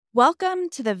Welcome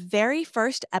to the very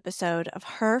first episode of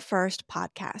Her First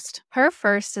Podcast. Her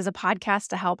First is a podcast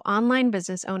to help online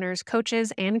business owners,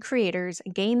 coaches, and creators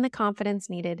gain the confidence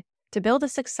needed to build a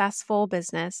successful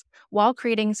business while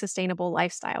creating sustainable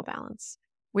lifestyle balance.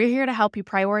 We're here to help you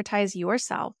prioritize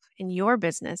yourself in your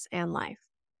business and life.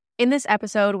 In this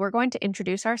episode, we're going to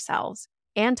introduce ourselves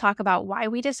and talk about why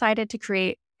we decided to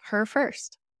create Her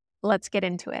First. Let's get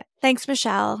into it. Thanks,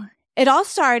 Michelle. It all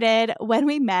started when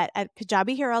we met at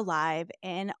Kajabi Hero Live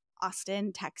in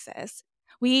Austin, Texas.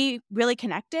 We really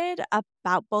connected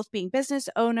about both being business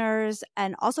owners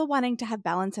and also wanting to have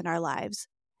balance in our lives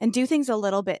and do things a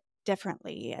little bit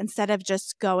differently instead of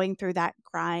just going through that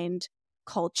grind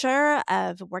culture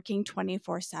of working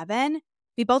 24/7.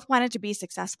 We both wanted to be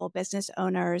successful business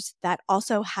owners that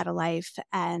also had a life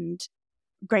and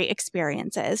great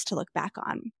experiences to look back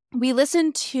on. We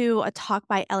listened to a talk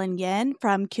by Ellen Yin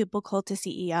from Cubicle to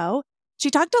CEO. She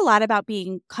talked a lot about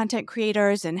being content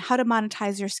creators and how to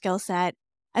monetize your skill set.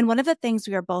 And one of the things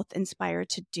we were both inspired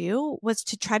to do was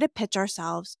to try to pitch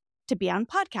ourselves to be on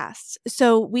podcasts.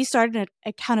 So we started an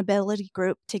accountability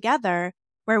group together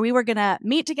where we were going to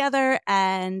meet together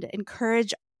and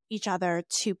encourage each other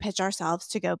to pitch ourselves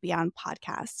to go be on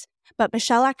podcasts. But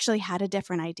Michelle actually had a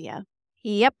different idea.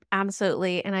 Yep,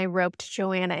 absolutely. And I roped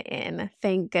Joanna in.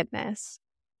 Thank goodness.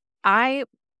 I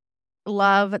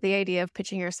love the idea of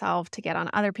pitching yourself to get on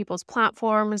other people's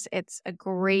platforms. It's a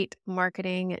great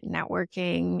marketing,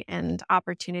 networking, and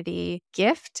opportunity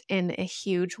gift in a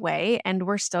huge way. And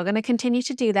we're still going to continue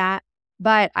to do that.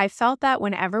 But I felt that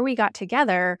whenever we got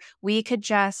together, we could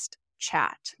just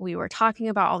chat. We were talking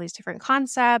about all these different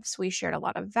concepts. We shared a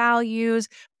lot of values.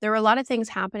 There were a lot of things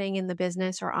happening in the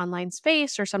business or online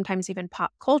space, or sometimes even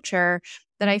pop culture,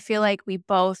 that I feel like we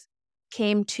both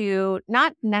came to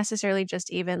not necessarily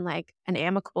just even like an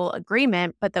amicable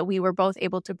agreement, but that we were both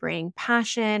able to bring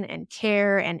passion and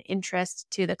care and interest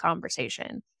to the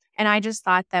conversation. And I just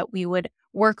thought that we would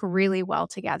work really well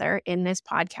together in this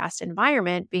podcast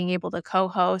environment, being able to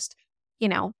co-host,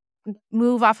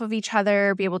 move off of each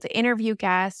other, be able to interview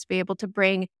guests, be able to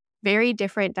bring very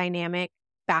different dynamic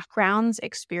backgrounds,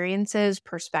 experiences,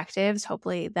 perspectives,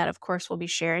 hopefully that, of course, we'll be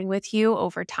sharing with you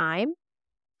over time.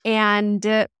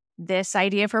 And this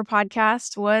idea for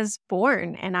podcast was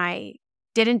born. And I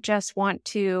didn't just want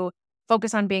to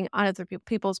focus on being on other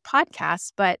people's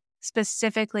podcasts, but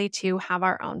specifically to have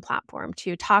our own platform,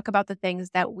 to talk about the things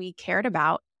that we cared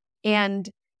about and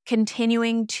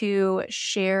continuing to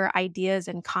share ideas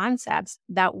and concepts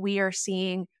that we are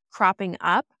seeing cropping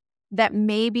up that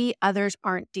maybe others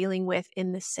aren't dealing with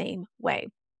in the same way.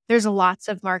 There's lots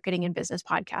of marketing and business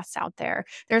podcasts out there.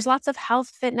 There's lots of health,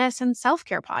 fitness, and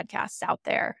self-care podcasts out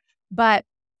there. But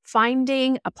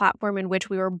finding a platform in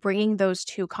which we were bringing those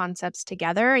two concepts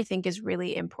together, I think is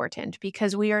really important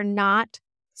because we are not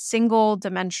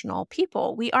single-dimensional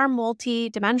people. We are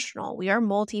multi-dimensional. We are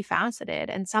multifaceted.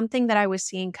 And something that I was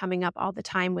seeing coming up all the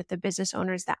time with the business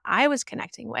owners that I was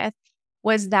connecting with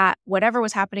was that whatever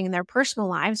was happening in their personal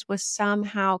lives was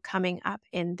somehow coming up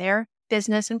in their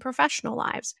business and professional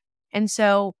lives. And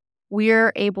so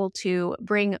we're able to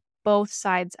bring both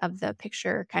sides of the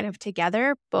picture kind of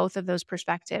together, both of those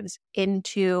perspectives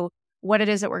into what it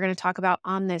is that we're going to talk about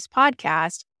on this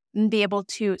podcast and be able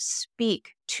to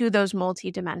speak to those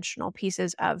multidimensional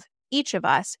pieces of each of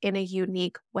us in a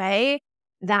unique way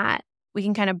that we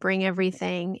can kind of bring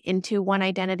everything into one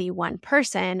identity, one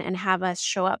person, and have us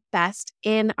show up best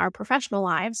in our professional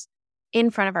lives, in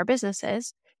front of our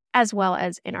businesses, as well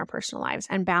as in our personal lives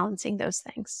and balancing those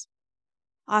things.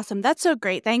 Awesome. That's so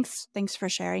great. Thanks for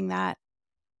sharing that.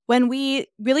 When we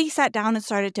really sat down and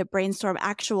started to brainstorm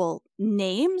actual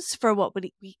names for what would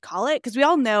we call it, because we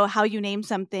all know how you name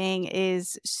something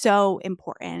is so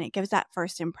important. It gives that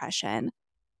first impression.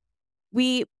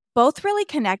 We both really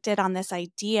connected on this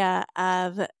idea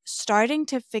of starting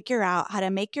to figure out how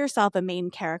to make yourself a main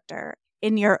character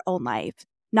in your own life,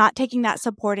 not taking that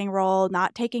supporting role,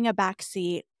 not taking a back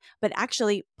seat, but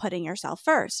actually putting yourself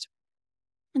first.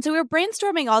 And so we were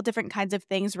brainstorming all different kinds of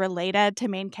things related to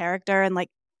main character and like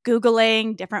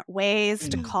Googling different ways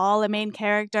to call a main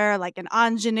character, like an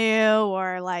ingenue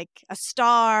or like a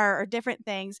star or different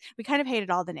things. We kind of hated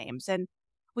all the names. And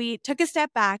we took a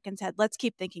step back and said, let's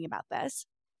keep thinking about this.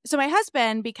 So my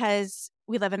husband, because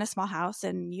we live in a small house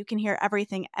and you can hear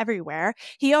everything everywhere,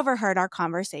 he overheard our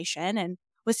conversation and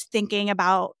was thinking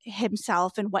about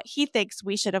himself and what he thinks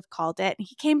we should have called it. And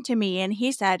he came to me and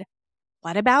he said,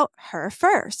 what about Her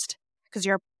First? Because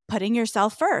you're putting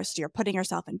yourself first. You're putting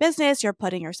yourself in business. You're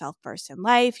putting yourself first in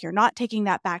life. You're not taking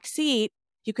that back seat.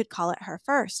 You could call it Her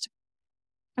First.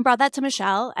 I brought that to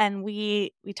Michelle and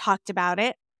we talked about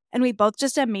it. And we both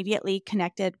just immediately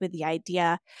connected with the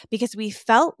idea because we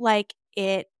felt like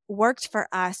it worked for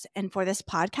us and for this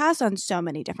podcast on so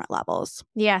many different levels.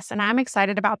 Yes, and I'm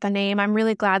excited about the name. I'm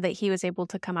really glad that he was able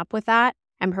to come up with that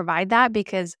and provide that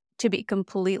because, to be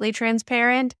completely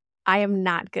transparent, I am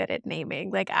not good at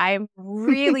naming. Like, I'm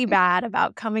really bad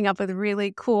about coming up with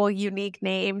really cool, unique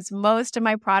names. Most of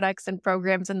my products and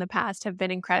programs in the past have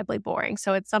been incredibly boring.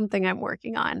 So it's something I'm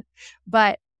working on.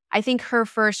 But I think Her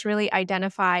First really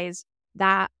identifies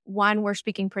that, one, we're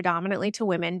speaking predominantly to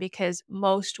women because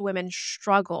most women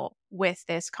struggle with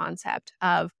this concept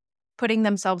of putting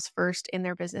themselves first in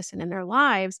their business and in their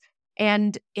lives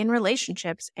and in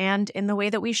relationships and in the way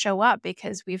that we show up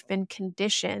because we've been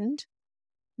conditioned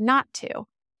not to,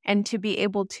 and to be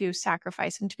able to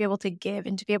sacrifice and to be able to give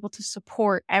and to be able to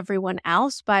support everyone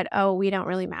else. But, oh, we don't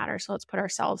really matter. So let's put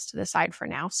ourselves to the side for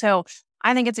now. So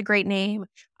I think it's a great name.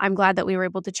 I'm glad that we were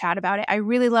able to chat about it. I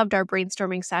really loved our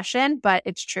brainstorming session, but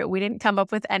it's true. We didn't come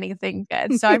up with anything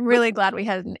good. So I'm really glad we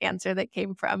had an answer that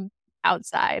came from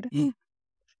outside.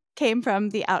 Came from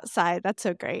the outside. That's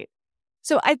so great.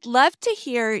 So I'd love to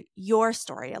hear your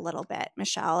story a little bit,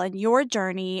 Michelle, and your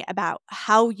journey about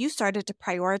how you started to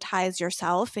prioritize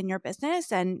yourself in your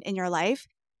business and in your life.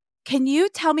 Can you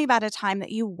tell me about a time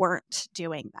that you weren't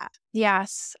doing that?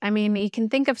 Yes. I mean, you can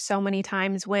think of so many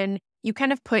times when you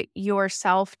kind of put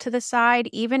yourself to the side,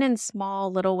 even in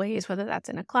small little ways, whether that's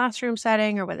in a classroom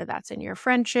setting or whether that's in your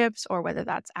friendships or whether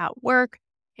that's at work,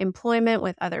 employment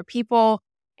with other people.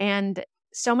 And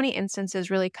so many instances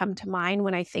really come to mind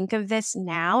when I think of this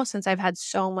now, since I've had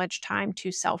so much time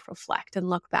to self-reflect and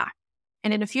look back.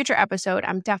 And in a future episode,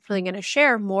 I'm definitely going to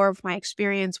share more of my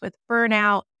experience with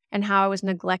burnout and how I was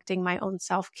neglecting my own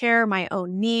self-care, my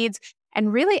own needs,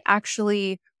 and really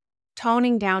actually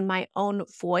toning down my own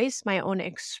voice, my own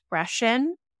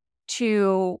expression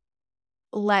to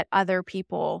let other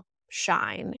people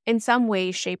shine in some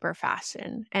way, shape, or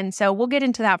fashion. And so we'll get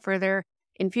into that further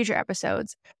in future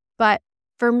episodes. But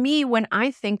for me, when I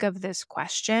think of this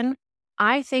question,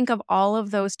 I think of all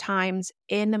of those times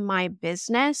in my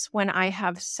business when I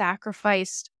have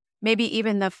sacrificed maybe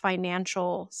even the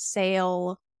financial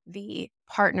sale, the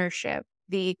partnership,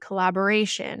 the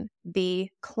collaboration, the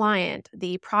client,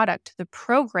 the product, the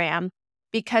program,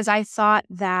 because I thought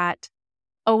that,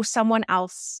 oh, someone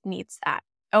else needs that.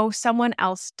 Oh, someone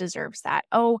else deserves that.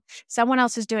 Oh, someone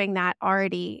else is doing that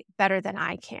already better than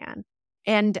I can.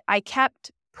 And I kept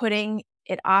putting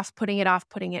it off, putting it off,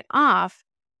 putting it off.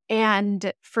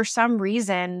 And for some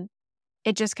reason,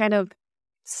 it just kind of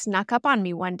snuck up on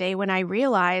me one day when I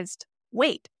realized,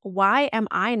 wait, why am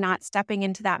I not stepping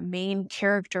into that main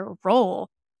character role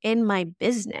in my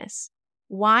business?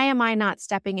 Why am I not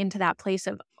stepping into that place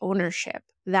of ownership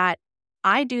that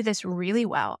I do this really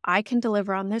well? I can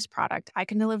deliver on this product. I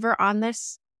can deliver on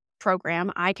this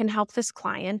program. I can help this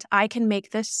client. I can make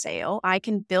this sale. I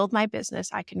can build my business.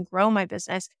 I can grow my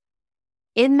business.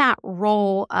 In that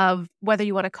role of whether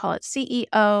you want to call it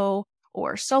CEO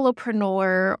or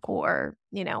solopreneur or,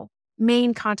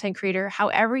 main content creator,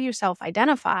 however you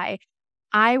self-identify,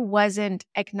 I wasn't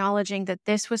acknowledging that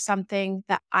this was something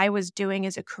that I was doing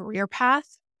as a career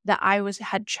path that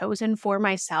had chosen for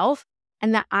myself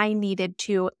and that I needed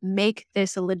to make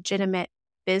this a legitimate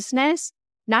business,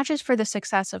 not just for the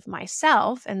success of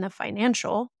myself and the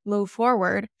financial move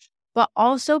forward, but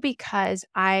also because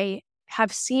I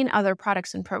have seen other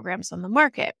products and programs on the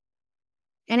market.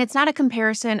 And it's not a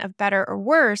comparison of better or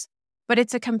worse, but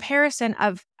it's a comparison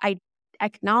of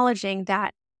acknowledging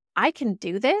that I can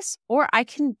do this, or I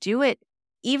can do it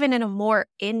even in a more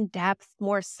in-depth,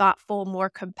 more thoughtful, more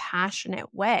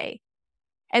compassionate way.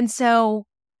 And so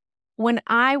when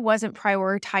I wasn't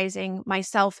prioritizing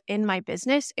myself in my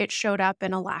business, it showed up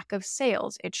in a lack of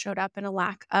sales. It showed up in a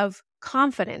lack of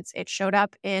confidence. It showed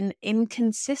up in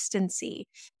inconsistency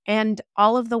and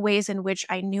all of the ways in which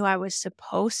I knew I was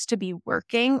supposed to be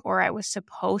working, or I was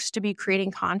supposed to be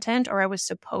creating content, or I was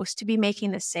supposed to be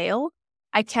making the sale.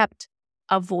 I kept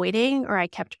avoiding, or I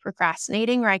kept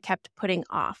procrastinating, or I kept putting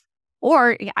off.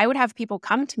 Or I would have people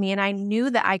come to me and I knew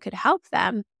that I could help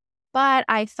them, but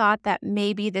I thought that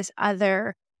maybe this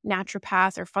other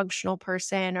naturopath or functional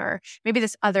person, or maybe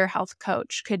this other health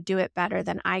coach could do it better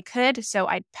than I could. So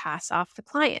I'd pass off the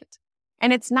client.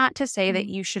 And it's not to say that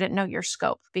you shouldn't know your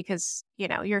scope, because,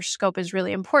 your scope is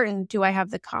really important. Do I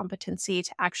have the competency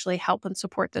to actually help and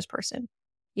support this person?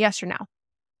 Yes or no?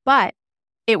 But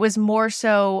it was more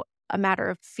so a matter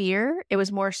of fear. It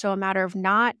was more so a matter of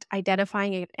not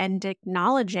identifying it and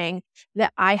acknowledging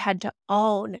that I had to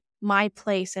own my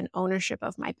place and ownership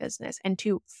of my business and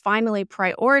to finally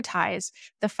prioritize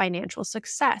the financial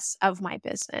success of my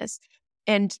business.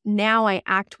 And now I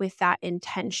act with that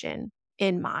intention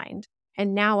in mind.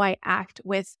 And now I act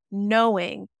with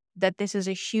knowing that this is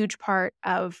a huge part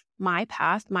of my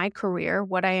path, my career,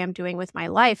 what I am doing with my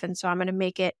life. And so I'm going to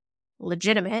make it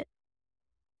legitimate,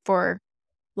 for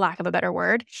lack of a better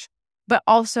word, but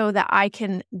also that I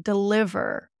can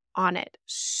deliver on it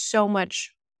so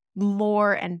much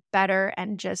more and better,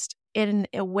 and just in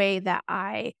a way that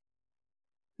I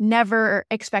never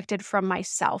expected from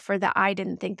myself, or that I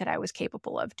didn't think that I was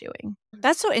capable of doing.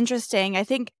 That's so interesting. I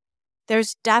think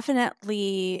there's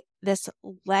definitely this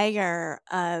layer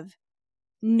of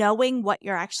knowing what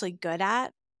you're actually good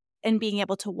at and being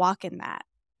able to walk in that,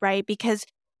 right? Because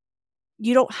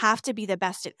you don't have to be the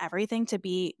best at everything to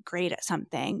be great at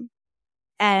something.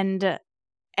 And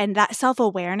that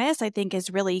self-awareness, I think, is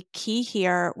really key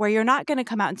here, where you're not going to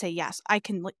come out and say, yes, I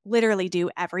can literally do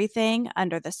everything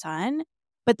under the sun,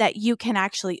 but that you can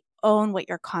actually own what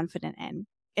you're confident in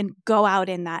and go out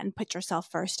in that and put yourself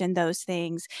first in those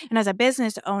things. And as a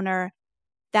business owner,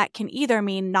 that can either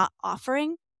mean not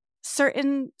offering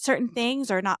certain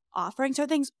things, or not offering certain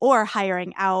things, or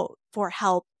hiring out for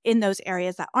help in those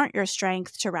areas that aren't your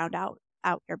strength to round out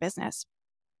your business.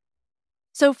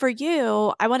 So for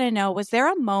you, I want to know, was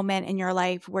there a moment in your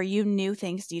life where you knew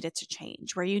things needed to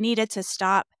change, where you needed to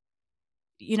stop,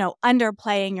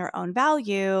 underplaying your own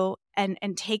value and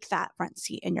take that front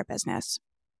seat in your business?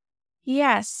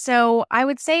 Yes. So I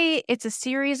would say it's a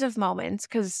series of moments,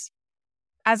 because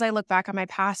as I look back on my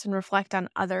past and reflect on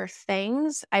other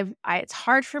things, it's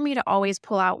hard for me to always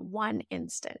pull out one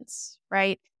instance,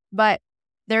 right? But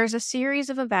there's a series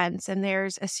of events, and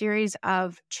there's a series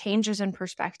of changes in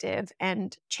perspective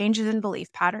and changes in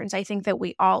belief patterns, I think, that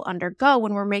we all undergo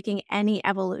when we're making any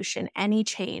evolution, any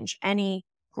change, any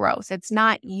growth. It's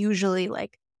not usually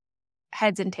like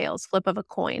heads and tails, flip of a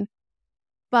coin.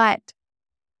 But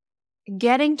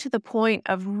getting to the point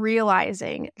of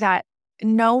realizing that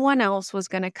no one else was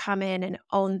going to come in and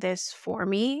own this for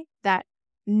me, that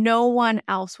no one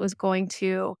else was going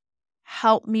to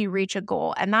help me reach a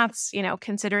goal. And that's,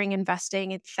 considering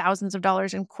investing in thousands of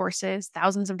dollars in courses,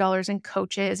 thousands of dollars in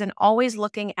coaches, and always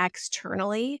looking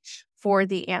externally for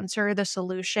the answer, the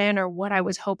solution, or what I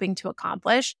was hoping to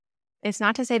accomplish. It's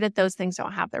not to say that those things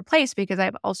don't have their place, because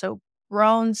I've also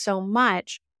grown so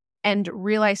much and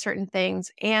realized certain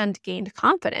things and gained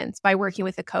confidence by working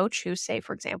with a coach who, say,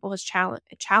 for example, has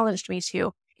challenged me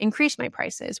to increase my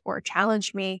prices, or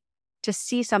challenged me to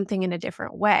see something in a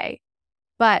different way.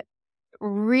 But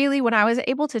really, when I was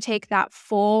able to take that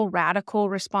full radical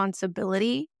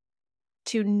responsibility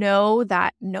to know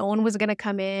that no one was going to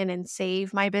come in and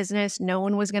save my business, no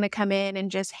one was going to come in and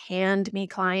just hand me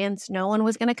clients, no one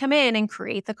was going to come in and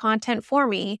create the content for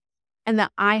me, and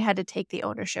that I had to take the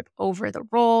ownership over the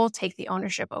role, take the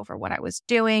ownership over what I was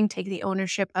doing, take the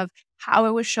ownership of how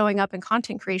I was showing up in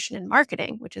content creation and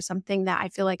marketing, which is something that I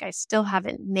feel like I still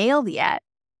haven't nailed yet.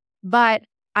 But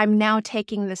I'm now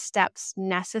taking the steps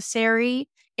necessary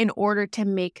in order to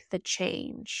make the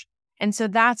change. And so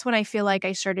that's when I feel like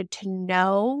I started to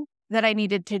know that I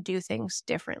needed to do things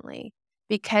differently.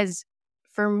 Because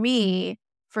for me,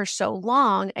 for so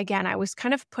long, again, I was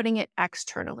kind of putting it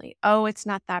externally. Oh, it's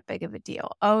not that big of a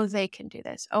deal. Oh, they can do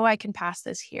this. Oh, I can pass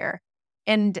this here.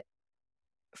 And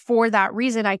for that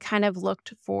reason, I kind of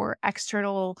looked for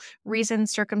external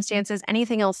reasons, circumstances,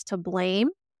 anything else to blame.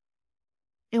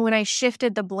 And when I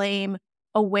shifted the blame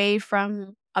away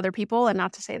from other people, and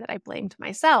not to say that I blamed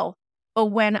myself, but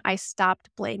when I stopped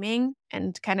blaming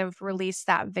and kind of released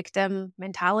that victim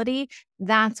mentality,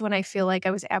 that's when I feel like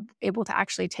I was able to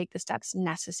actually take the steps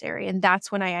necessary. And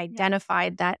that's when I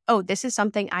identified that, oh, this is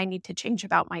something I need to change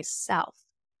about myself.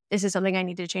 This is something I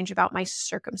need to change about my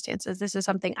circumstances. This is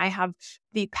something I have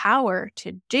the power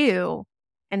to do,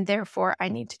 and therefore I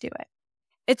need to do it.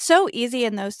 It's so easy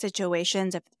in those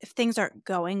situations, if things aren't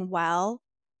going well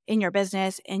in your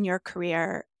business, in your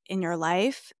career, in your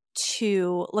life,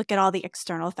 to look at all the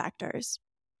external factors.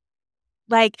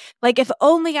 Like if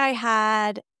only I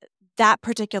had that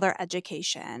particular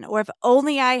education, or if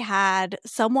only I had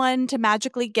someone to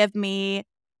magically give me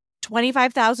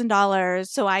 $25,000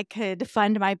 so I could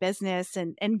fund my business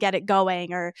and get it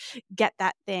going, or get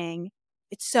that thing.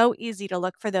 It's so easy to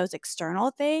look for those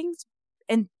external things.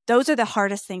 And those are the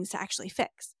hardest things to actually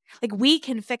fix. Like, we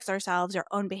can fix ourselves, our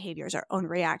own behaviors, our own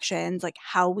reactions, like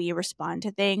how we respond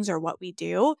to things or what we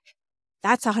do.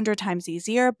 That's 100 times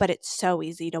easier, but it's so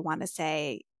easy to want to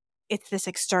say it's this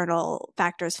external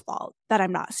factor's fault that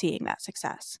I'm not seeing that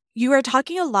success. You were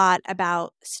talking a lot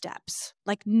about steps,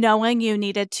 like knowing you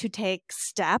needed to take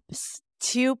steps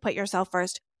to put yourself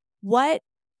first. What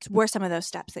were some of those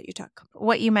steps that you took?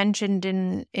 What you mentioned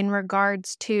in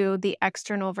regards to the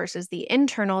external versus the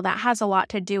internal, that has a lot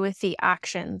to do with the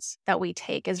actions that we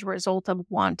take as a result of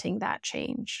wanting that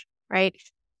change, right?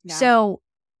 Yeah. So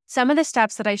some of the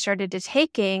steps that I started to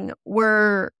taking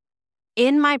were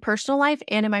in my personal life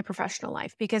and in my professional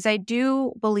life, because I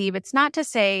do believe, it's not to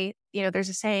say, there's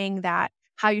a saying that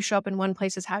how you show up in one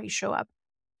place is how you show up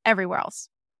everywhere else.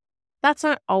 That's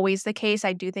not always the case.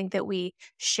 I do think that we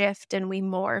shift and we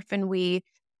morph and we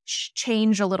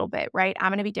change a little bit, right?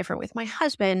 I'm going to be different with my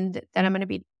husband than I'm going to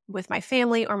be with my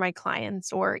family or my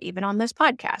clients or even on this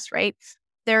podcast, right?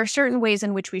 There are certain ways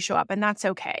in which we show up, and that's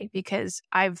okay, because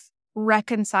I've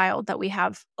reconciled that we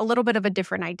have a little bit of a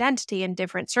different identity in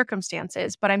different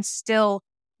circumstances, but I'm still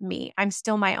me. I'm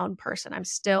still my own person. I'm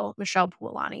still Michelle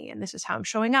Puolani, and this is how I'm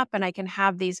showing up, and I can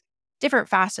have these different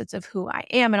facets of who I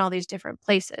am in all these different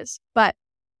places. But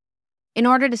in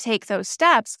order to take those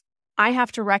steps, I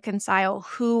have to reconcile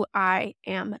who I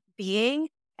am being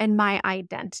and my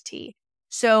identity.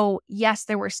 So yes,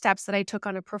 there were steps that I took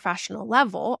on a professional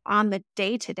level on the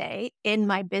day-to-day in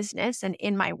my business and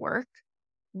in my work,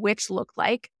 which looked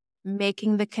like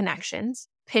making the connections,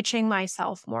 pitching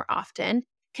myself more often,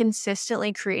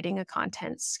 consistently creating a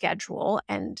content schedule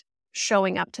and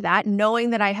showing up to that,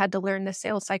 knowing that I had to learn the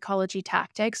sales psychology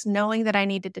tactics, knowing that I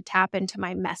needed to tap into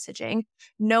my messaging,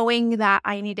 knowing that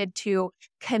I needed to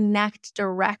connect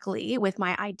directly with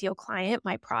my ideal client,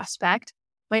 my prospect,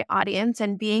 my audience,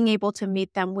 and being able to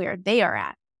meet them where they are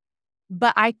at.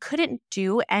 But I couldn't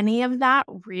do any of that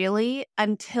really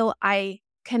until I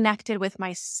connected with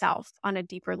myself on a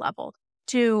deeper level,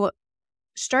 to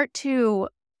start to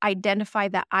identify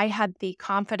that I had the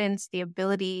confidence, the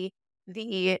ability,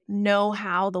 the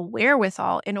know-how, the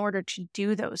wherewithal in order to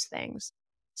do those things.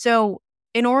 So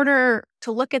in order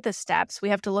to look at the steps, we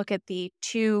have to look at the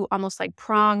two almost like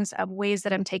prongs of ways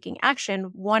that I'm taking action,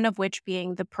 one of which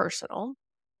being the personal,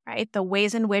 right? The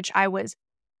ways in which I was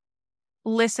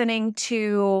listening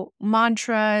to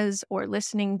mantras or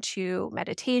listening to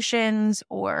meditations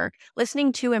or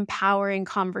listening to empowering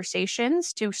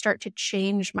conversations to start to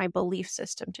change my belief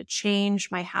system, to change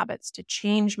my habits, to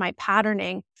change my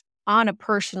patterning on a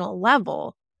personal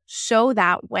level, so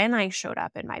that when I showed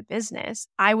up in my business,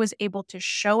 I was able to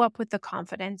show up with the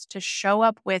confidence, to show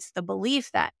up with the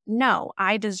belief that, no,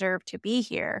 I deserve to be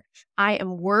here. I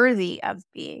am worthy of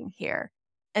being here.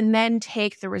 And then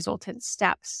take the resultant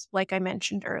steps, like I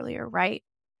mentioned earlier, right?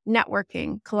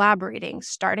 Networking, collaborating,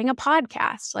 starting a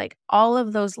podcast, like all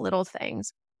of those little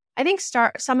things. I think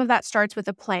some of that starts with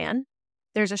a plan.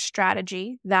 There's a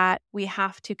strategy that we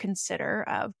have to consider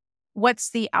of what's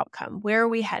the outcome? Where are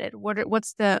we headed?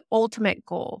 What's the ultimate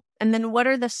goal? And then what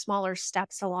are the smaller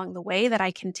steps along the way that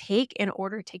I can take in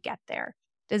order to get there?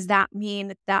 Does that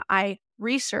mean that I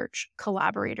research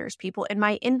collaborators, people in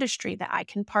my industry that I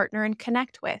can partner and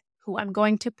connect with, who I'm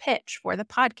going to pitch for the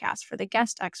podcast, for the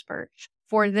guest expert,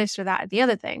 for this or that, the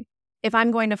other thing? If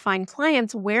I'm going to find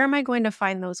clients, where am I going to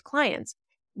find those clients?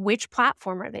 Which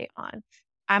platform are they on?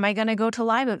 Am I going to go to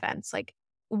live events? Like,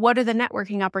 what are the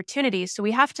networking opportunities? So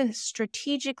we have to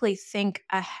strategically think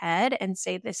ahead and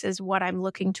say, this is what I'm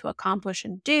looking to accomplish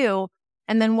and do.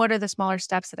 And then what are the smaller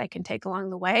steps that I can take along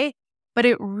the way? But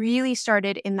it really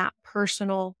started in that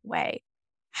personal way.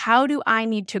 How do I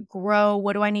need to grow?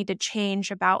 What do I need to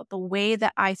change about the way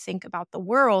that I think about the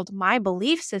world, my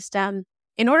belief system,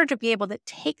 in order to be able to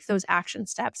take those action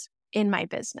steps in my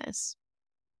business?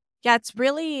 Yeah, it's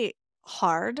really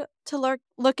hard to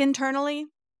look internally.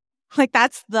 Like,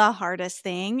 that's the hardest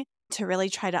thing, to really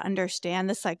try to understand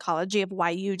the psychology of why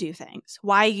you do things,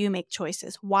 why you make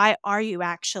choices, why are you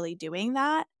actually doing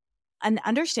that? And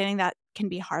understanding that can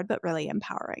be hard, but really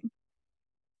empowering.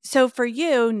 So for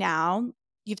you now,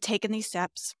 you've taken these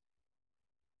steps,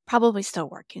 probably still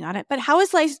working on it, but how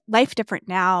is life different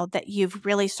now that you've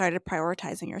really started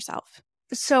prioritizing yourself?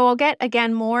 So I'll get,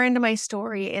 again, more into my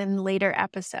story in later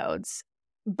episodes.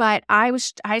 But I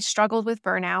struggled with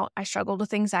burnout. I struggled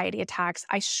with anxiety attacks.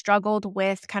 I struggled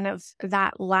with kind of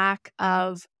that lack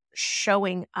of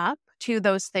showing up to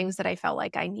those things that I felt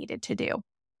like I needed to do.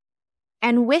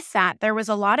 And with that, there was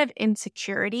a lot of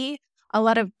insecurity, a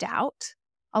lot of doubt,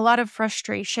 a lot of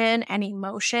frustration and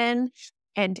emotion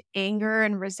and anger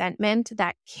and resentment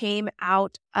that came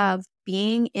out of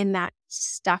being in that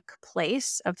stuck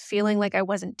place of feeling like I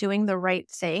wasn't doing the right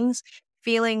things,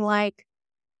 feeling like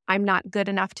I'm not good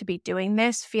enough to be doing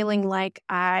this, feeling like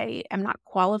I am not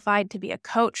qualified to be a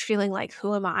coach, feeling like,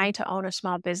 who am I to own a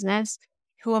small business?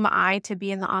 Who am I to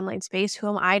be in the online space? Who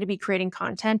am I to be creating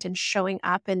content and showing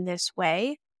up in this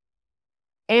way?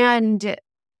 And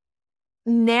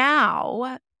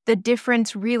now the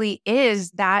difference really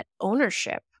is that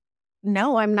ownership.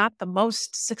 No, I'm not the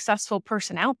most successful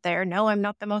person out there. No, I'm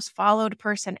not the most followed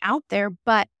person out there.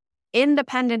 But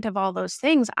independent of all those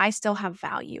things, I still have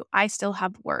value. I still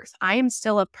have worth. I am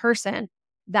still a person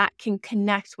that can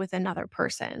connect with another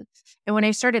person. And when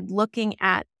I started looking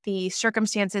at the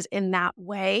circumstances in that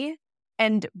way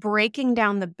and breaking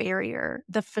down the barrier,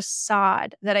 the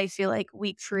facade that I feel like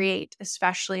we create,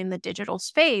 especially in the digital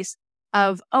space,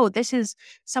 of, oh, this is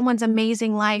someone's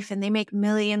amazing life and they make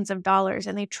millions of dollars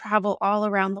and they travel all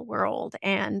around the world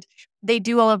and they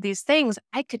do all of these things.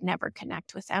 I could never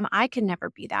connect with them. I could never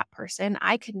be that person.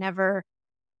 I could never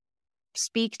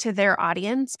speak to their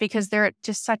audience because they're at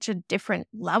just such a different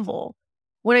level.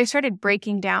 When I started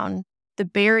breaking down the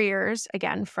barriers,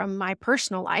 again, from my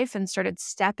personal life and started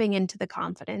stepping into the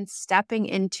confidence, stepping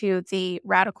into the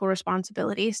radical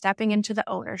responsibility, stepping into the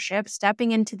ownership,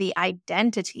 stepping into the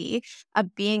identity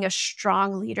of being a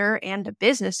strong leader and a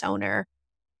business owner,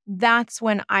 that's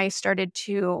when I started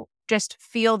to just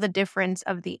feel the difference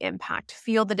of the impact,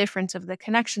 feel the difference of the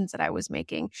connections that I was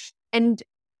making, and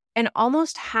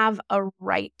almost have a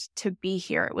right to be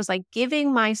here. It was like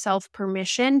giving myself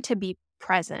permission to be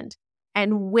present.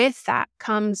 And with that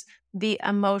comes the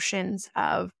emotions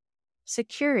of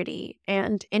security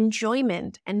and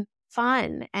enjoyment and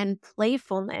fun and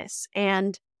playfulness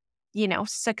and,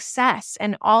 success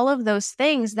and all of those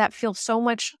things that feel so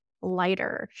much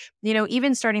lighter.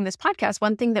 Even starting this podcast,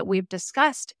 one thing that we've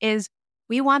discussed is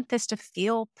we want this to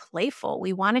feel playful.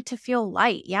 We want it to feel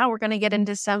light. Yeah, we're going to get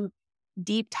into some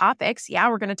deep topics. Yeah,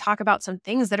 we're going to talk about some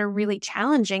things that are really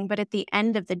challenging, but at the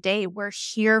end of the day, we're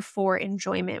here for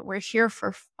enjoyment. We're here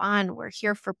for fun. We're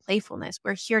here for playfulness.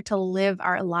 We're here to live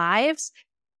our lives.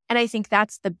 And I think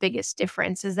that's the biggest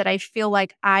difference, is that I feel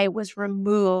like I was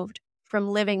removed from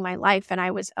living my life and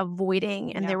I was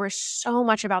avoiding. And there was so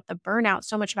much about the burnout,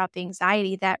 so much about the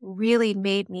anxiety that really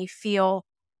made me feel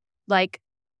like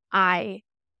I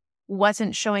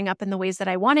wasn't showing up in the ways that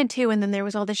I wanted to. And then there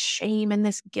was all this shame and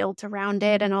this guilt around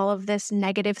it and all of this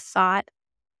negative thought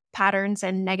patterns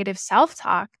and negative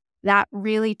self-talk that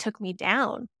really took me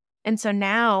down. And so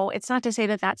now it's not to say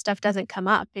that that stuff doesn't come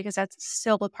up, because that's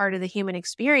still a part of the human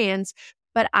experience,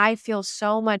 but I feel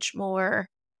so much more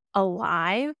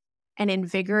alive and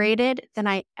invigorated than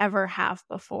I ever have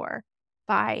before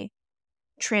by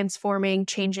transforming,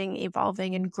 changing,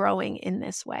 evolving, and growing in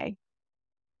this way.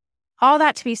 All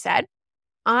that to be said,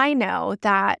 I know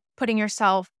that putting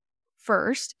yourself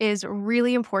first is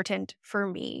really important for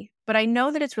me, but I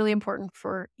know that it's really important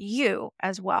for you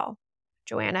as well,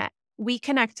 Joanna. We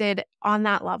connected on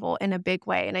that level in a big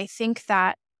way. And I think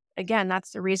that, again,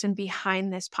 that's the reason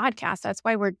behind this podcast. That's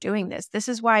why we're doing this. This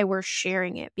is why we're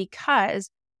sharing it, because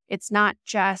it's not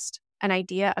just an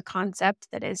idea, a concept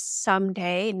that is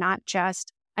someday, not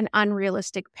just an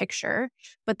unrealistic picture,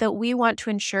 but that we want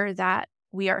to ensure that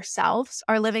we ourselves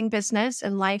are living business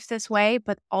and life this way,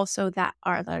 but also that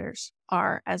others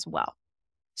are as well.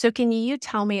 So can you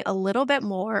tell me a little bit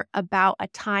more about a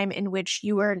time in which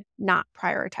you were not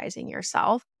prioritizing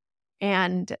yourself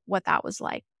and what that was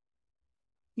like?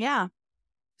 Yeah.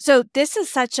 So this is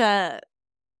such a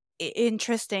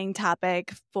interesting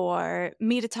topic for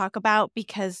me to talk about,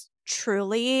 because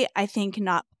truly, I think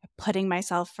not putting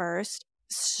myself first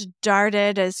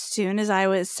started as soon as I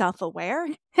was self-aware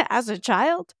as a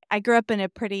child. I grew up in a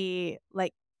pretty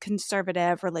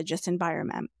conservative religious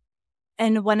environment.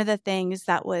 And one of the things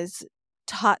that was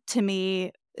taught to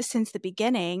me since the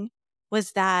beginning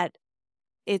was that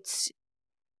it's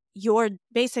your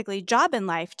basically job in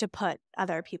life to put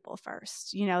other people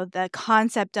first. The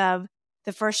concept of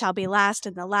the first shall be last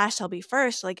and the last shall be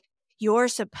first. You're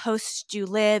supposed to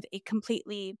live a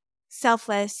completely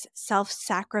selfless,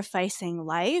 self-sacrificing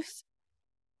life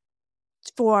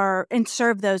and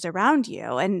serve those around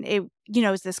you. And it,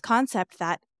 is this concept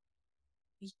that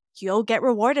you'll get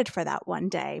rewarded for that one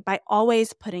day by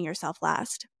always putting yourself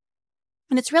last.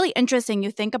 And it's really interesting.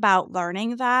 You think about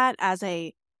learning that as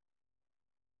a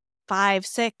 5,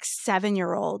 6,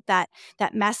 7-year-old, that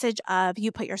message of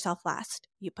you put yourself last,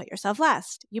 you put yourself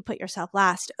last, you put yourself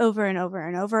last over and over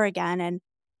and over again.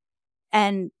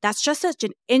 And that's just such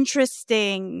an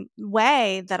interesting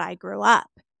way that I grew up.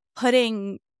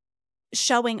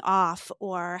 Showing off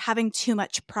or having too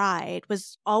much pride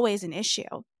was always an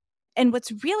issue. And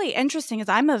what's really interesting is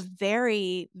I'm a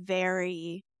very,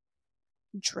 very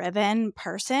driven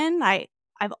person.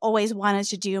 I've always wanted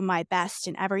to do my best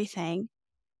in everything.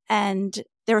 And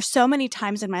there were so many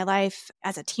times in my life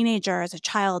as a teenager, as a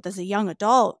child, as a young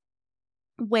adult,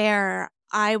 where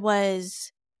I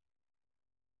was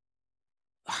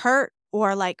hurt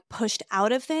or pushed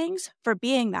out of things for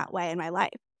being that way in my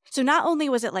life. So not only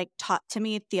was it like taught to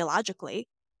me theologically,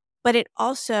 but it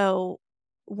also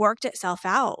worked itself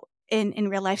out in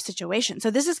real life situations.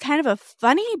 So this is kind of a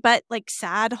funny but like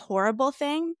sad, horrible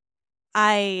thing.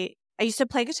 I used to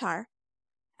play guitar,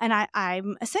 and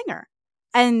I'm a singer.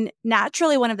 And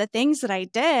naturally, one of the things that I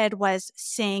did was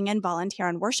sing and volunteer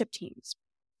on worship teams.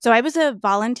 So I was a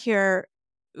volunteer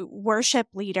worship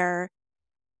leader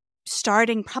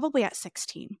starting probably at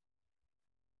 16.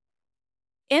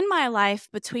 In my life,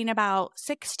 between about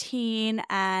 16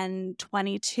 and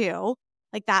 22,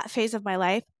 like that phase of my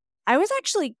life, I was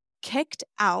actually kicked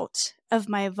out of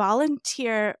my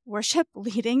volunteer worship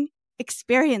leading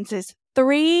experiences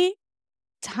 3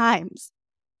 times.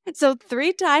 So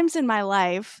 3 times in my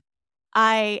life,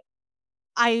 I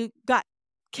got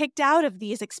kicked out of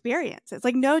these experiences,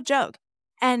 like no joke.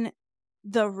 And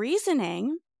the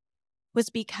reasoning was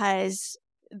because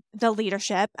the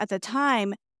leadership at the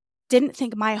time didn't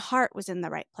think my heart was in the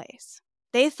right place.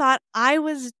 They thought I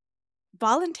was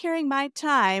volunteering my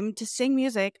time to sing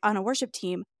music on a worship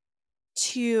team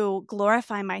to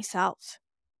glorify myself.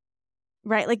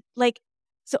 Right?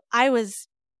 So I was,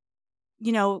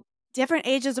 you know, different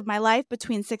ages of my life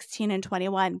between 16 and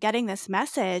 21 getting this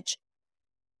message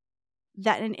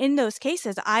that in those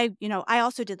cases I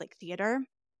also did like theater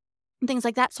and things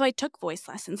like that. So I took voice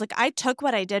lessons. Like I took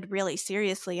what I did really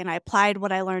seriously, and I applied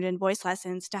what I learned in voice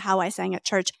lessons to how I sang at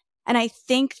church. And I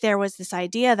think there was this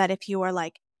idea that if you were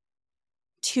like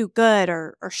too good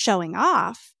or showing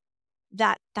off,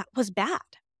 that was bad.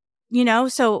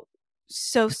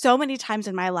 So many times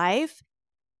in my life,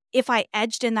 if I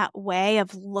edged in that way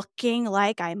of looking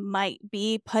like I might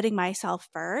be putting myself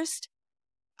first,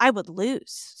 I would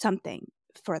lose something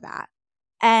for that.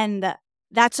 And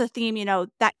that's a theme,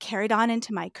 that carried on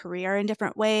into my career in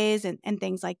different ways and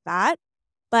things like that.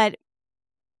 But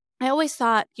I always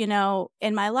thought,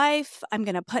 in my life, I'm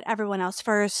going to put everyone else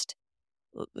first,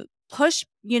 push,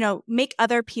 make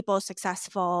other people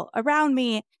successful around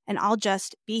me, and I'll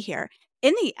just be here.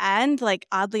 In the end, like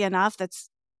oddly enough, that's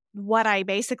what I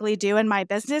basically do in my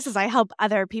business is I help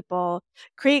other people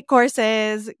create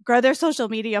courses, grow their social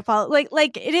media follow.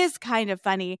 Like it is kind of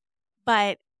funny,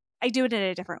 but I do it in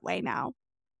a different way now.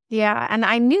 Yeah. And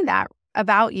I knew that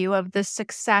about you, of the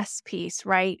success piece,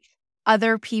 right?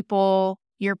 Other people,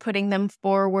 you're putting them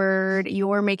forward,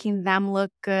 you're making them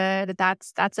look good.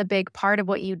 That's a big part of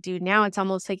what you do now. It's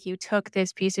almost like you took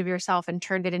this piece of yourself and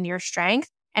turned it into your strength.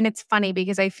 And it's funny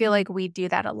because I feel like we do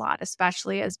that a lot,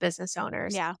 especially as business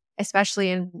owners, Yeah. especially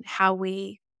in how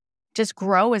we just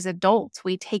grow as adults.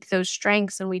 We take those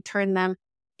strengths and we turn them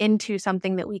into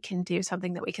something that we can do,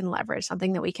 something that we can leverage,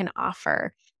 something that we can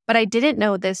offer. But I didn't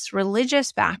know this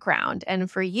religious background.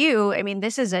 And for you, I mean,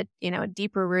 this is a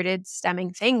deeper rooted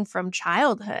stemming thing from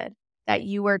childhood, that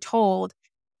you were told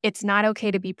it's not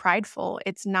okay to be prideful.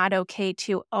 It's not okay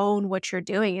to own what you're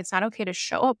doing. It's not okay to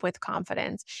show up with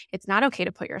confidence. It's not okay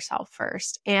to put yourself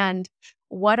first. And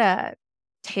what a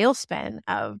tailspin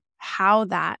of how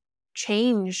that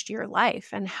changed your life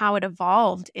and how it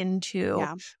evolved into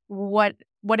Yeah. what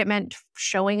it meant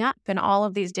showing up in all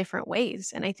of these different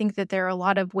ways. And I think that there are a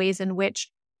lot of ways in which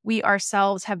we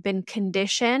ourselves have been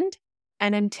conditioned.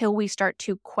 And until we start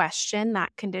to question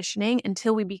that conditioning,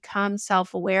 until we become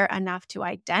self-aware enough to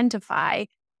identify,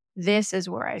 this is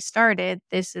where I started,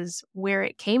 this is where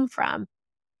it came from,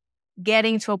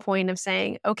 getting to a point of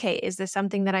saying, okay, is this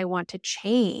something that I want to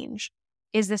change?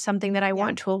 Is this something that I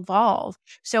want to evolve?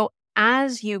 So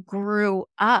as you grew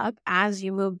up, as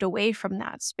you moved away from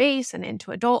that space and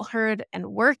into adulthood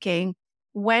and working,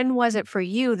 when was it for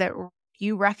you that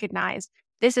you recognized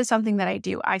this is something that I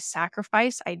do? I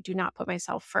sacrifice. I do not put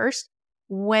myself first.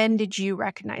 When did you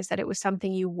recognize that it was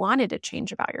something you wanted to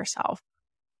change about yourself?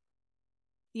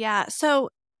 Yeah. So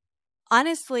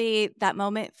honestly, that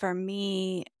moment for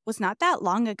me was not that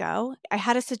long ago. I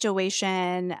had a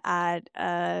situation at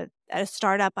a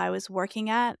startup I was working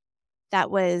at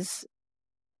that was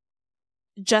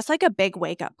just like a big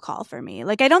wake up call for me.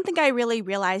 Like, I don't think I really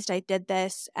realized I did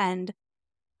this. And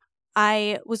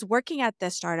I was working at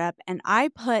this startup and I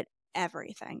put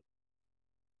everything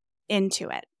into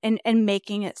it and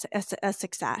making it a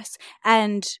success.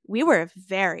 And we were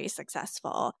very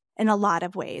successful in a lot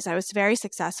of ways. I was very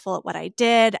successful at what I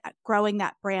did, at growing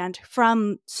that brand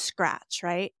from scratch,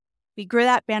 right? We grew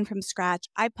that brand from scratch.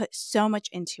 I put so much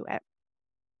into it.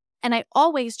 And I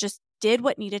always just did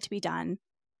what needed to be done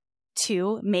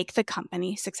to make the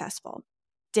company successful.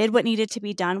 Did what needed to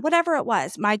be done, whatever it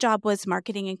was. My job was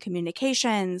marketing and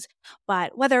communications,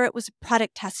 but whether it was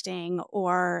product testing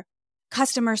or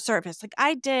customer service, like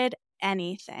I did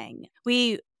anything.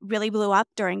 We really blew up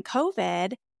during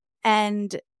COVID,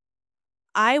 and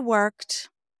I worked,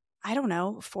 I don't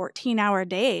know, 14-hour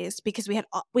days because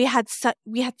we had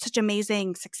such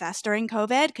amazing success during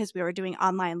COVID because we were doing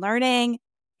online learning.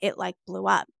 It like blew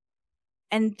up.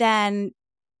 And then,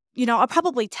 I'll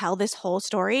probably tell this whole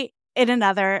story in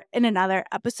another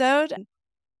episode.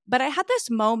 But I had this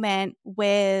moment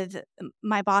with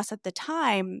my boss at the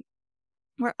time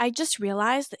where I just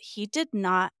realized that he did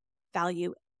not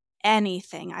value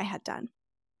anything I had done.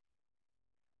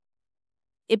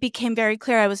 It became very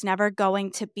clear I was never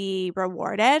going to be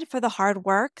rewarded for the hard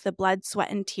work, the blood,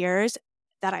 sweat, and tears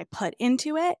that I put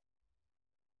into it.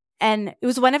 And it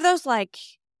was one of those, like,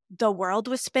 the world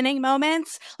was spinning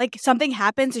moments. Like, something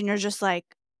happens and you're just like,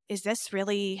 is this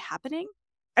really happening?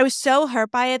 I was so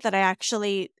hurt by it that I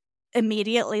actually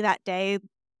immediately that day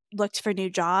looked for new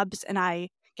jobs, and I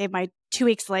gave my 2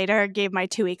 weeks later, gave my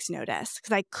 2 weeks notice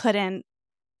because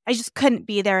I just couldn't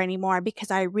be there anymore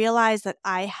because I realized that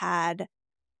I had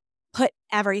put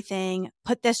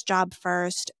this job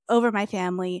first over my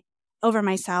family, over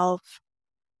myself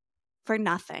for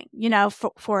nothing,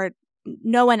 for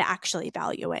no one actually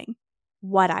valuing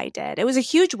what I did. It was a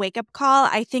huge wake-up call.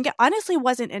 I think it honestly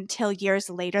wasn't until years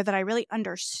later that I really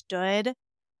understood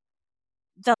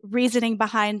the reasoning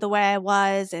behind the way I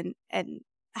was and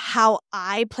how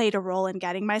I played a role in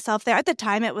getting myself there. At the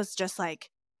time, it was just like,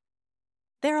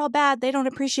 they're all bad. They don't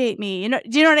appreciate me. Do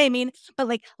you know what I mean? But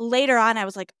like later on, I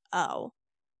was like, oh,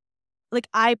 like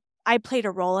I played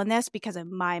a role in this because of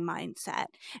my mindset.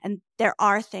 And there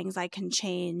are things I can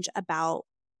change about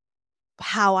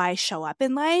how I show up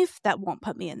in life that won't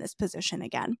put me in this position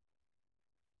again.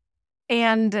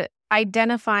 And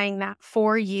identifying that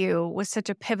for you was such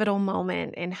a pivotal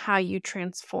moment in how you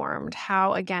transformed,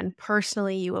 how, again,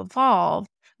 personally you evolved,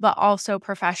 but also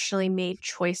professionally made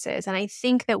choices. And I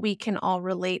think that we can all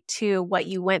relate to what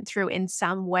you went through in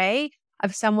some way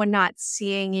of someone not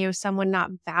seeing you, someone not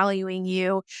valuing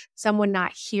you, someone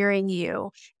not hearing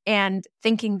you, and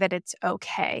thinking that it's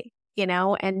okay.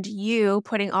 And you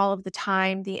putting all of the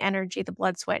time, the energy, the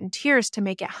blood, sweat, and tears to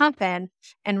make it happen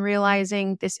and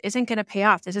realizing this isn't going to pay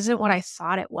off. This isn't what I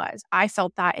thought it was. I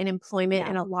felt that in employment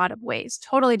in a lot of ways,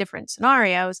 totally different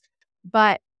scenarios,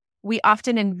 but we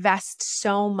often invest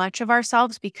so much of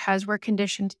ourselves because we're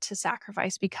conditioned to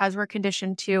sacrifice, because we're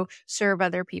conditioned to serve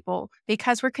other people,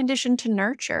 because we're conditioned to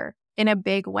nurture in a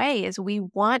big way is we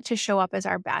want to show up as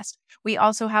our best. We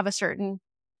also have a certain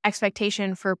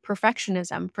expectation for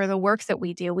perfectionism for the work that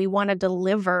we do. We want to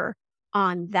deliver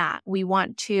on that. We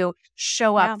want to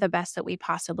show up the best that we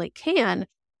possibly can.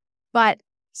 But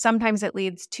sometimes it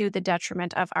leads to the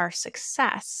detriment of our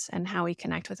success and how we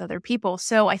connect with other people.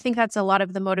 So I think that's a lot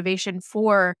of the motivation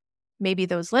for maybe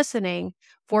those listening,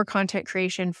 for content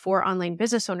creation, for online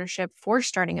business ownership, for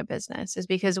starting a business, is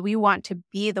because we want to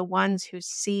be the ones who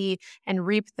see and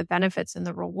reap the benefits and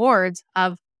the rewards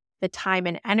of the time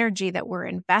and energy that we're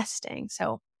investing.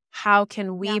 So how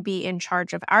can we be in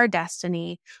charge of our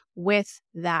destiny with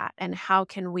that? And how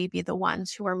can we be the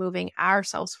ones who are moving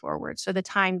ourselves forward? So the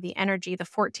time, the energy, the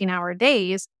 14-hour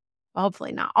days, well,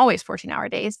 hopefully not always 14-hour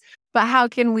days, but how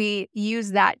can we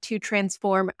use that to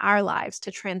transform our lives, to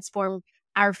transform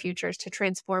our futures, to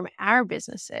transform our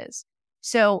businesses?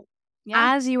 So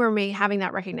as you were having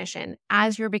that recognition,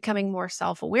 as you're becoming more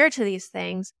self-aware to these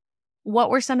things,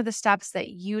 what were some of the steps that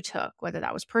you took, whether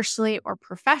that was personally or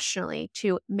professionally,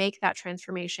 to make that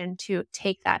transformation, to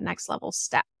take that next level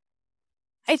step?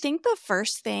 I think the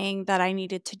first thing that I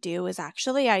needed to do is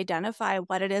actually identify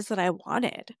what it is that I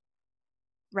wanted,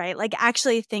 right? Like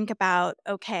actually think about,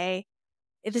 okay,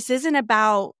 this isn't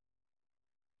about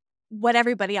what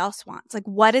everybody else wants. Like,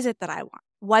 what is it that I want?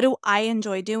 What do I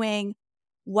enjoy doing?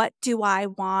 What do I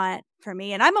want for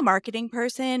me? And I'm a marketing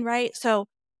person, right? So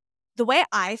the way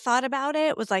I thought about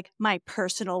it was like my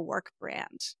personal work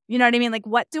brand. You know what I mean? Like,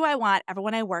 what do I want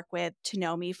everyone I work with to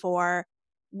know me for?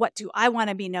 What do I want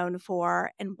to be known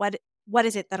for? And what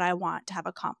is it that I want to have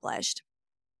accomplished?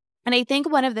 And I think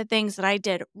one of the things that I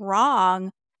did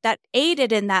wrong that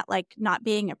aided in that, like, not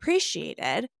being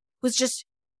appreciated was just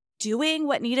doing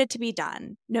what needed to be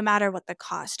done, no matter what the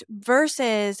cost,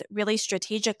 versus really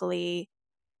strategically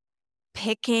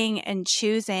picking and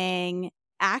choosing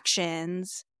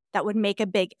actions that would make a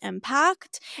big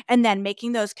impact and then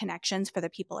making those connections for the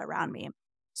people around me.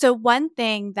 So one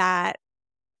thing that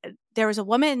there was a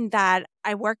woman that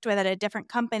I worked with at a different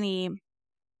company,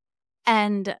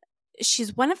 and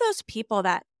she's one of those people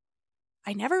that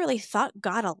I never really thought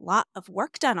got a lot of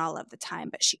work done all of the time,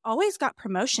 but she always got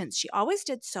promotions. She always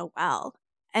did so well.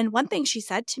 And one thing she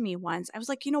said to me once, I was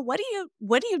like, what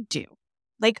do you do?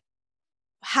 Like,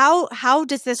 how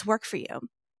does this work for you?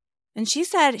 And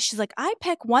she's like, I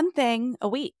pick one thing a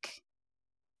week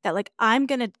that like I'm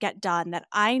going to get done that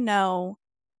I know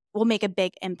will make a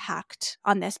big impact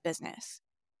on this business.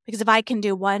 Because if I can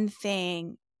do one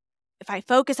thing, if I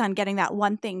focus on getting that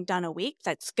one thing done a week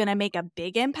that's going to make a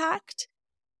big impact,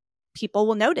 people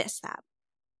will notice that.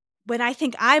 When I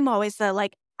think I'm always the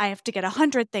like, I have to get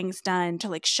 100 things done to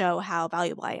like show how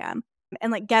valuable I am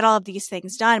and like get all of these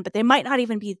things done, but they might not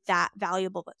even be that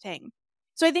valuable of a thing.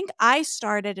 So I think I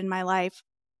started in my life,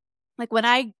 like when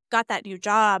I got that new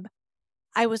job,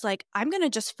 I was like, I'm going to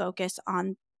just focus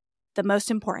on the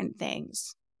most important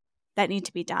things that need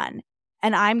to be done.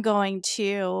 And I'm going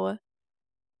to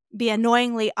be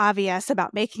annoyingly obvious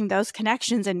about making those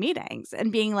connections in meetings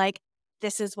and being like,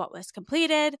 this is what was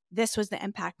completed. This was the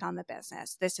impact on the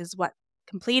business. This is what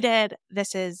completed.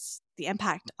 This is the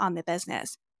impact on the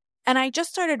business. And I just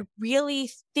started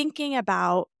really thinking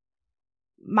about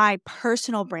my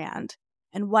personal brand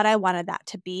and what I wanted that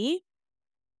to be.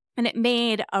 And it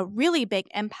made a really big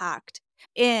impact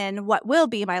in what will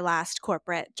be my last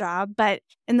corporate job. But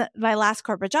in my last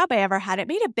corporate job I ever had, it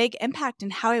made a big impact in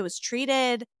how I was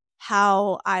treated,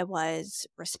 how I was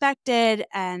respected,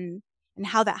 and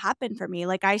how that happened for me.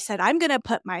 Like I said, I'm going to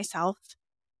put myself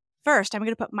first. I'm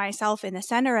going to put myself in the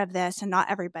center of this and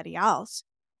not everybody else.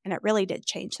 And it really did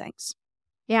change things.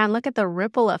 Yeah, and look at the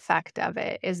ripple effect of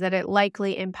it, is that it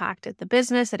likely impacted the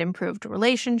business, it improved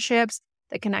relationships,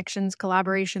 the connections,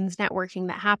 collaborations, networking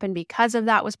that happened because of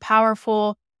that was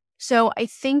powerful. So I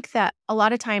think that a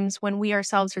lot of times when we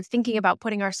ourselves are thinking about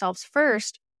putting ourselves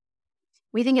first,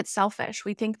 we think it's selfish.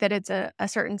 We think that it's a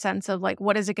certain sense of like,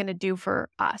 what is it going to do for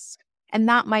us? And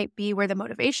that might be where the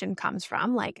motivation comes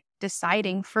from, like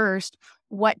deciding first,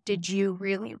 what did you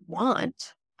really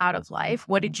want out of life?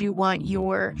 What did you want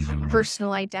your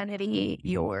personal identity,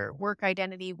 your work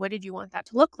identity? What did you want that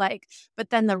to look like? But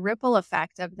then the ripple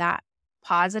effect of that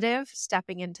positive,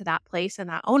 stepping into that place and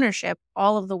that ownership,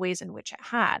 all of the ways in which it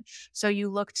had. So you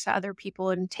looked to other people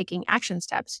and taking action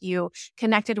steps. You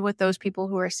connected with those people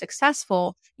who are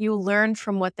successful. You learned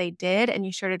from what they did and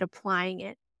you started applying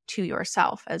it to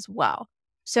yourself as well.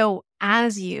 So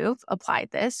as you've applied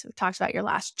this, we talked about your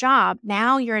last job,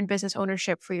 now you're in business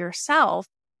ownership for yourself.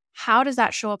 How does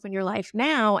that show up in your life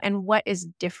now? And what is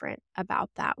different about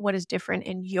that? What is different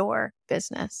in your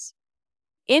business?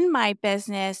 In my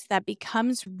business, that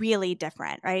becomes really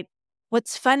different, right?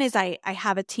 What's fun is I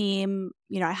have a team,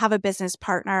 I have a business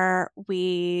partner.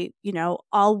 We,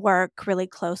 all work really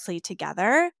closely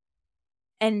together.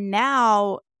 And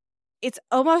now it's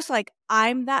almost like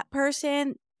I'm that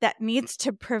person that needs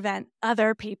to prevent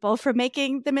other people from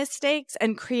making the mistakes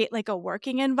and create like a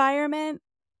working environment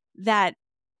that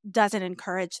doesn't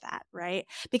encourage that, right?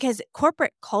 Because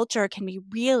corporate culture can be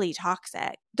really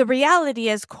toxic. The reality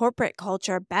is corporate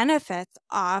culture benefits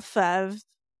off of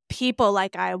people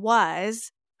like I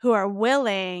was who are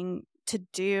willing to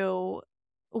do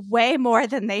way more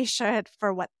than they should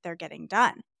for what they're getting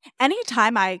done.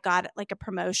 Anytime I got like a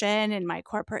promotion in my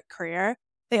corporate career,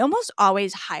 they almost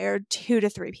always hired 2 to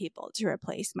 3 people to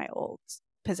replace my old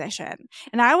position.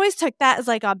 And I always took that as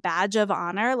like a badge of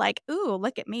honor, like, ooh,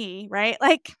 look at me, right?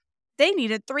 Like they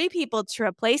needed 3 people to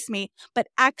replace me. But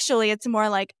actually, it's more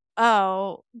like,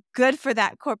 oh, good for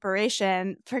that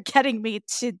corporation for getting me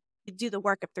to do the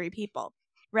work of 3 people,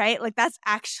 right? Like that's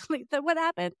actually what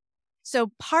happened.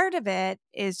 So part of it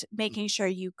is making sure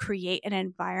you create an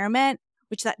environment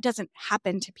which that doesn't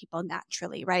happen to people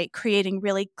naturally, right? Creating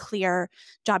really clear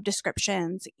job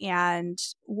descriptions and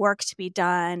work to be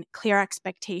done, clear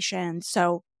expectations.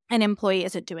 So an employee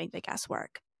isn't doing the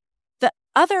guesswork. The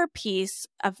other piece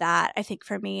of that, I think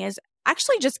for me, is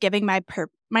actually just giving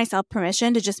myself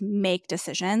permission to just make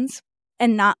decisions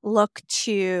and not look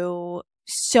to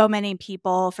so many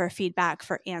people for feedback,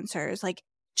 for answers. Like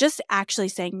just actually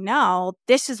saying, no,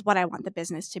 this is what I want the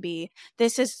business to be.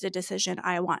 This is the decision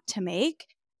I want to make.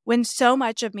 When so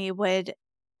much of me would,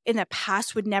 in the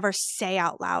past, would never say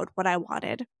out loud what I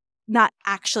wanted, not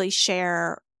actually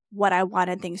share what I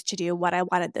wanted things to do, what I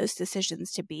wanted those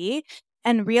decisions to be.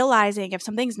 And realizing if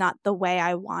something's not the way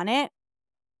I want it,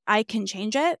 I can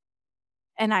change it.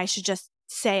 And I should just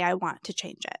say I want to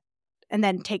change it and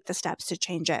then take the steps to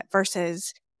change it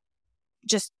versus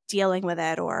just dealing with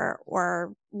it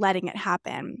or letting it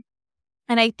happen.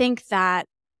 And I think that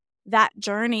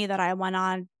journey that I went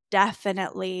on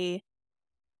definitely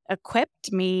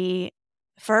equipped me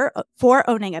for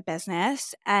owning a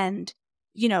business and,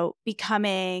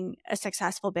 becoming a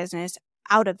successful business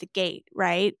out of the gate,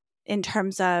 right? In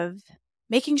terms of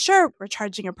making sure we're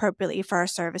charging appropriately for our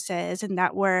services and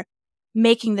that we're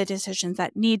making the decisions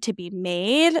that need to be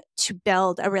made to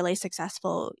build a really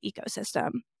successful ecosystem.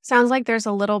 Sounds like there's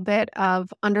a little bit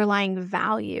of underlying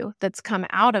value that's come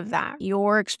out of that.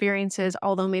 Your experiences,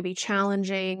 although maybe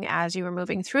challenging as you were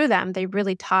moving through them, they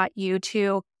really taught you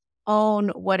to own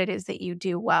what it is that you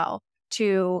do well,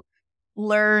 to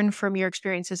learn from your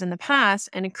experiences in the past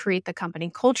and create the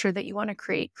company culture that you want to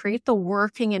create the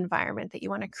working environment that you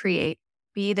want to create,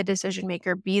 be the decision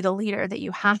maker, be the leader that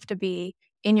you have to be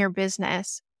in your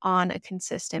business on a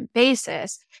consistent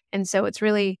basis. And so it's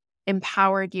really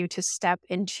empowered you to step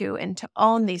into and to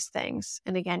own these things.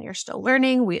 And again, you're still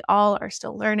learning. We all are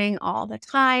still learning all the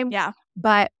time. Yeah.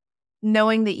 But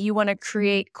knowing that you want to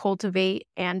create, cultivate,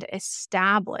 and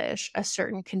establish a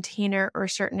certain container or a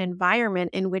certain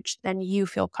environment in which then you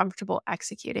feel comfortable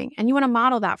executing. And you want to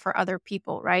model that for other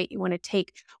people, right? You want to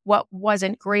take what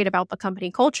wasn't great about the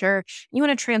company culture, you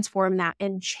want to transform that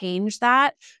and change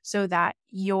that so that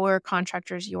your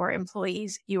contractors, your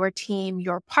employees, your team,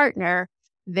 your partner,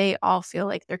 they all feel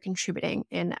like they're contributing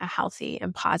in a healthy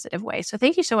and positive way. So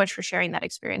thank you so much for sharing that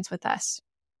experience with us.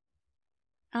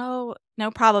 Oh,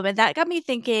 no problem. And that got me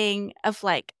thinking of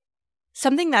like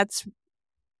something that's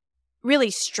really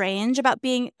strange about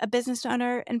being a business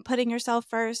owner and putting yourself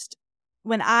first.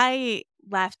 When I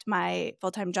left my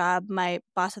full-time job, my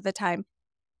boss at the time,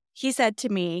 he said to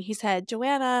me,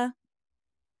 Joanna,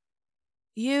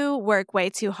 you work way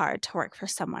too hard to work for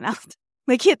someone else.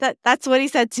 Like that's what he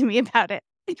said to me about it.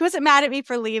 He wasn't mad at me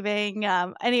for leaving,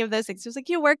 any of those things. He was like,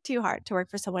 you work too hard to work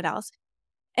for someone else.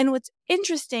 And what's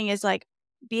interesting is like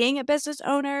being a business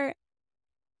owner,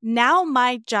 now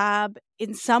my job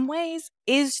in some ways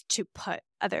is to put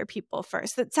other people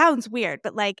first. That sounds weird,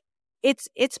 but like it's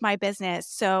my business.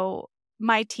 So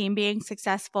my team being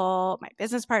successful, my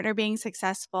business partner being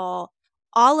successful,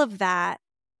 all of that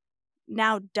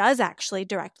now does actually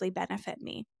directly benefit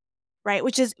me. Right.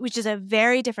 Which is a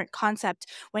very different concept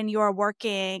when you're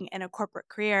working in a corporate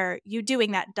career. You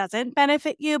doing that doesn't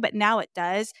benefit you, but now it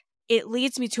does. It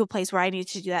leads me to a place where I need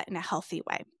to do that in a healthy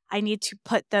way. I need to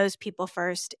put those people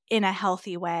first in a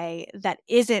healthy way that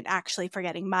isn't actually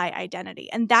forgetting my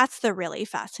identity. And that's the really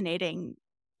fascinating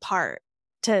part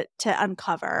to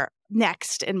uncover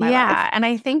next in my life. Yeah. And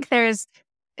I think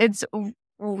it's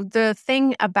the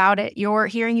thing about it, you're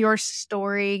hearing your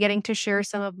story, getting to share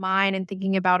some of mine, and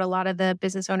thinking about a lot of the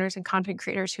business owners and content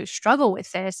creators who struggle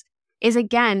with this is,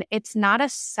 again, it's not a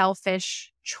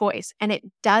selfish choice. And it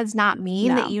does not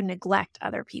mean that you neglect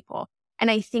other people. And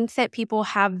I think that people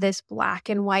have this black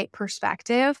and white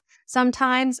perspective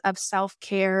sometimes of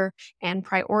self-care and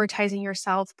prioritizing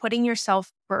yourself, putting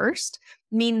yourself first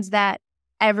means that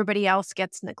everybody else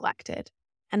gets neglected.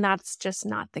 And that's just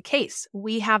not the case.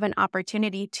 We have an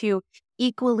opportunity to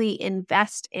equally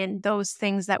invest in those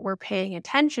things that we're paying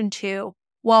attention to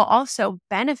while also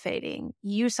benefiting.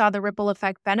 You saw the ripple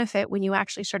effect benefit when you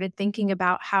actually started thinking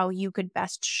about how you could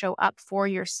best show up for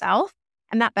yourself.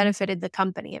 And that benefited the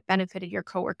company. It benefited your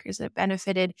coworkers. It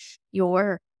benefited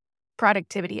your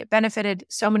productivity. It benefited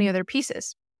so many other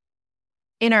pieces.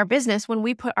 In our business, when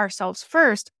we put ourselves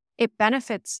first, it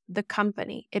benefits the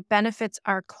company. It benefits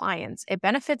our clients. It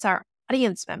benefits our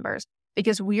audience members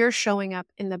because we're showing up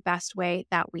in the best way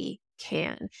that we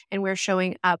can. And we're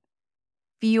showing up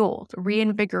fueled,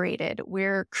 reinvigorated.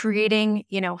 We're creating,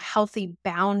 healthy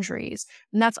boundaries.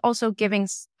 And that's also giving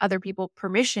other people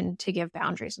permission to give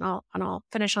boundaries. And I'll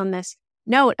finish on this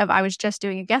note of I was just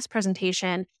doing a guest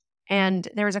presentation and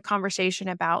there was a conversation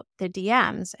about the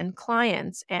DMs and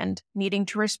clients and needing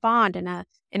to respond in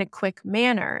a quick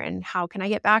manner. And how can I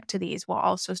get back to these while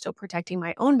also still protecting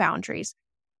my own boundaries?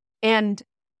 And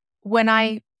when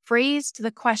I phrased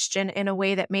the question in a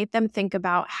way that made them think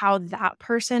about how that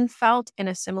person felt in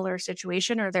a similar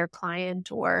situation, or their client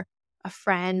or a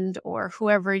friend or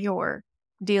whoever you're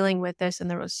dealing with this in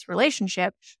this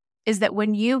relationship, is that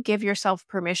when you give yourself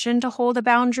permission to hold a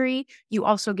boundary, you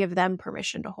also give them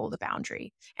permission to hold a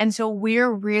boundary. And so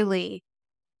we're really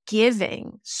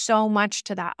giving so much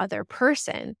to that other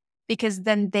person because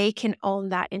then they can own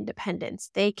that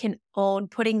independence. They can own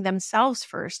putting themselves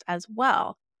first as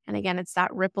well. And again, it's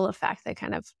that ripple effect that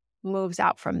kind of moves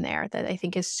out from there that I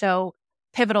think is so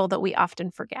pivotal that we often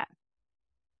forget.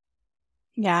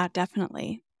 Yeah,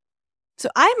 definitely. So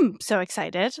I'm so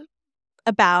excited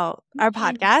about our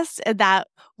podcast and that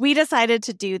we decided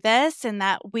to do this and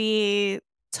that we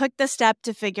took the step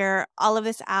to figure all of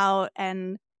this out.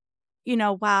 And,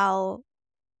 while,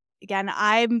 again,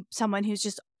 I'm someone who's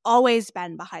just always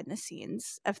been behind the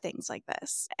scenes of things like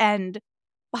this and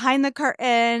behind the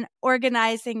curtain,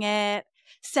 organizing it,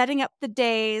 setting up the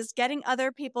days, getting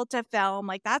other people to film.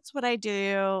 Like that's what I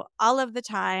do all of the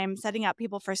time, setting up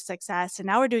people for success. And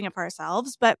now we're doing it for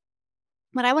ourselves. But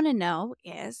what I want to know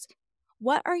is,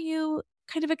 what are you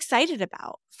kind of excited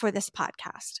about for this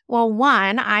podcast? Well,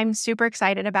 one, I'm super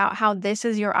excited about how this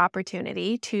is your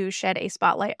opportunity to shed a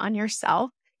spotlight on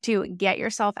yourself, to get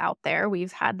yourself out there.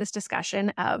 We've had this discussion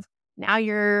of now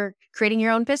you're creating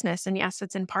your own business. And yes,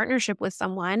 it's in partnership with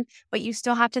someone, but you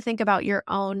still have to think about your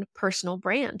own personal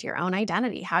brand, your own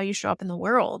identity, how you show up in the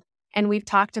world. And we've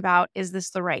talked about, is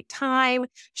this the right time?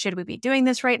 Should we be doing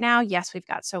this right now? Yes, we've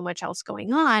got so much else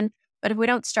going on. But if we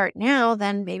don't start now,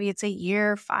 then maybe it's a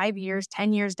year, 5 years,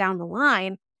 10 years down the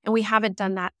line, and we haven't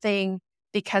done that thing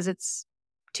because it's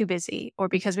too busy or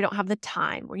because we don't have the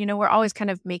time. Or, we're always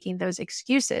kind of making those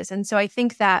excuses. And so I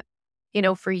think that,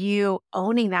 for you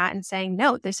owning that and saying,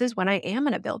 no, this is when I am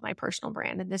going to build my personal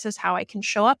brand and this is how I can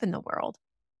show up in the world.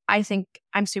 I think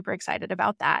I'm super excited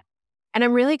about that. And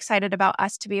I'm really excited about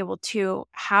us to be able to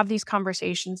have these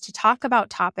conversations, to talk about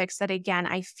topics that, again,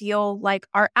 I feel like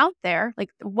are out there.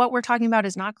 Like what we're talking about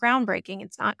is not groundbreaking.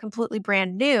 It's not completely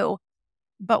brand new,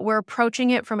 but we're approaching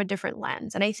it from a different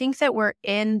lens. And I think that we're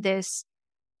in this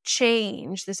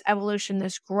change, this evolution,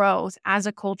 this growth as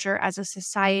a culture, as a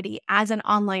society, as an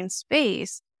online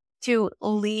space to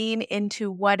lean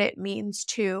into what it means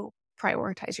to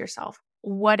prioritize yourself,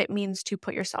 what it means to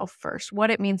put yourself first,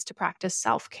 what it means to practice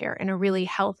self-care in a really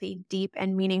healthy, deep,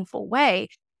 and meaningful way.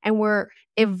 And we're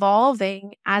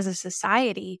evolving as a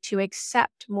society to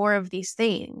accept more of these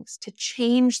things, to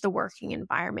change the working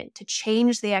environment, to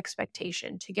change the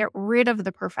expectation, to get rid of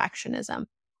the perfectionism,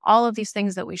 all of these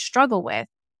things that we struggle with.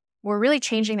 We're really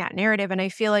changing that narrative. And I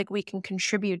feel like we can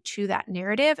contribute to that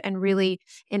narrative and really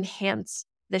enhance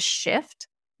this shift,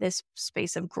 this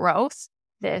space of growth,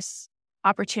 this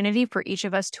opportunity for each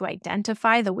of us to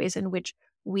identify the ways in which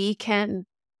we can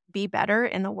be better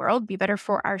in the world, be better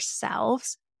for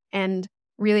ourselves, and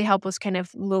really help us kind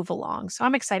of move along. So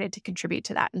I'm excited to contribute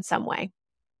to that in some way.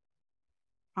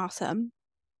 Awesome.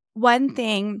 One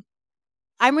thing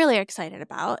I'm really excited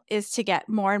about is to get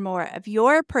more and more of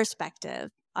your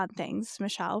perspective on things,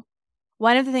 Michelle.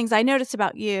 One of the things I noticed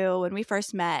about you when we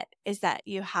first met is that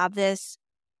you have this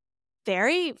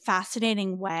very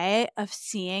fascinating way of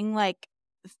seeing like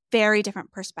very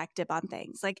different perspective on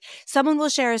things. Like someone will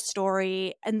share a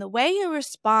story and the way you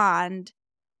respond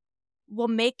will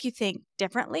make you think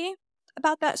differently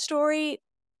about that story,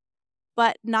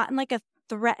 but not in like a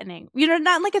threatening,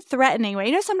 not in like a threatening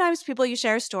way. Sometimes people, you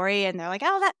share a story and they're like,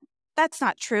 oh, that's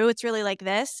not true. It's really like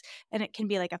this. And it can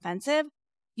be like offensive.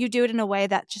 You do it in a way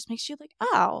that just makes you like,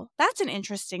 oh, that's an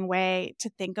interesting way to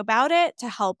think about it, to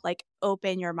help like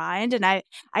open your mind. And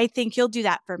I think you'll do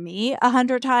that for me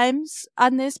 100 times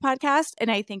on this podcast.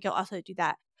 And I think you'll also do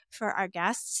that for our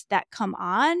guests that come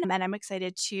on. And I'm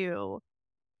excited to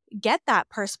get that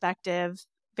perspective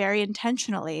very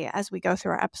intentionally as we go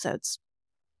through our episodes.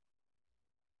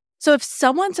 So if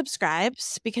someone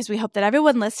subscribes, because we hope that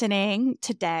everyone listening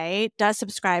today does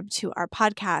subscribe to our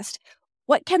podcast,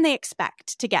 what can they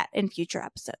expect to get in future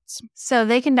episodes? So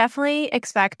they can definitely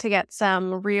expect to get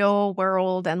some real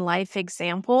world and life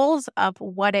examples of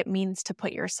what it means to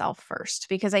put yourself first.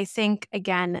 Because I think,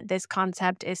 again, this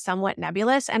concept is somewhat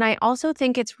nebulous. And I also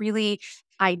think it's really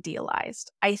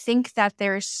idealized. I think that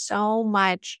there's so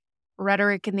much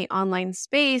rhetoric in the online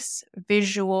space,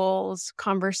 visuals,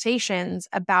 conversations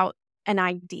about an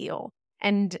ideal,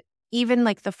 and even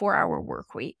like the 4-hour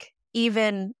work week,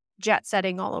 even jet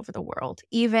setting all over the world,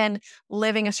 even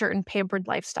living a certain pampered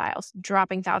lifestyle,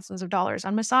 dropping thousands of dollars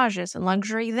on massages and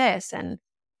luxury this and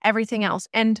everything else.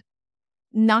 And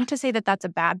not to say that that's a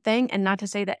bad thing, and not to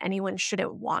say that anyone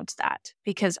shouldn't want that,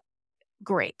 because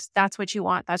great, that's what you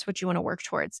want. That's what you want to work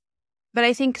towards. But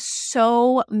I think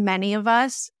so many of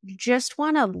us just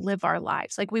want to live our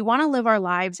lives. Like we want to live our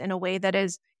lives in a way that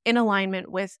is in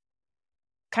alignment with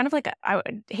kind of like, I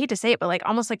would hate to say it, but like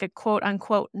almost like a quote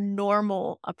unquote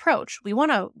normal approach. We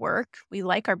want to work. We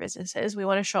like our businesses. We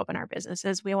want to show up in our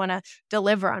businesses. We want to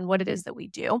deliver on what it is that we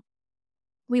do.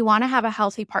 We want to have a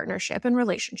healthy partnership and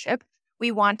relationship.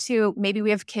 We want to, maybe we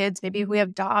have kids, maybe we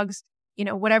have dogs,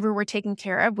 whatever we're taking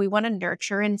care of, we want to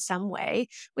nurture in some way.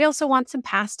 We also want some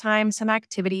pastime, some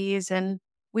activities, and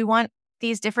we want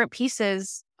these different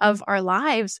pieces of our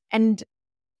lives. And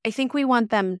I think we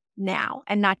want them now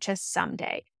and not just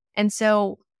someday. And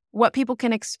so what people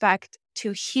can expect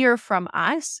to hear from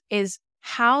us is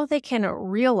how they can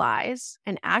realize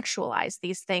and actualize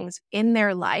these things in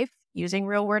their life using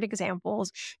real world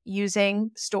examples,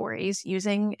 using stories,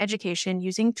 using education,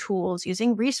 using tools,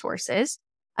 using resources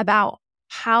about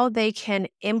how they can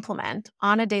implement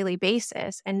on a daily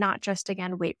basis and not just,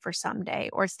 again, wait for someday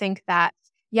or think that,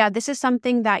 yeah, this is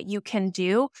something that you can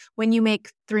do when you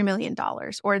make $3 million,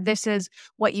 or this is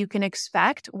what you can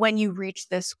expect when you reach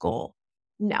this goal.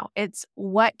 No, it's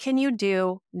what can you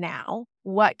do now?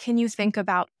 What can you think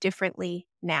about differently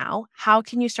now? How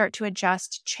can you start to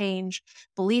adjust, change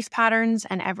belief patterns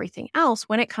and everything else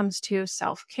when it comes to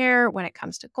self-care, when it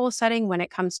comes to goal setting, when it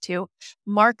comes to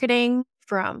marketing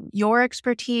from your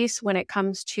expertise, when it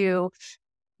comes to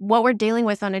what we're dealing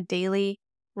with on a daily,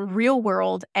 real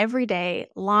world, everyday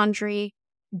laundry,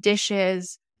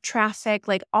 dishes, traffic,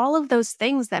 like all of those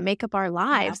things that make up our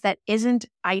lives that isn't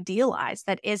idealized,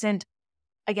 that isn't,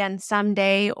 again,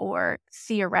 someday or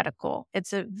theoretical.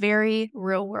 It's a very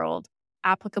real world,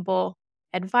 applicable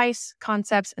advice,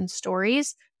 concepts, and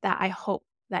stories that I hope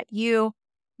that you,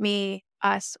 me,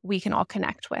 us, we can all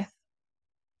connect with.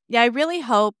 Yeah, I really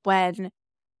hope when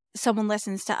someone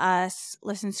listens to us,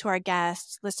 listens to our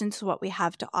guests, listens to what we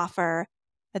have to offer,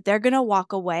 that they're going to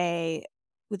walk away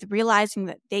with realizing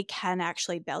that they can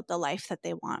actually build the life that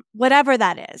they want, whatever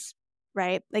that is,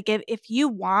 right? Like if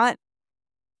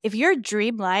your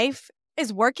dream life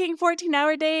is working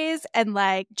 14-hour days and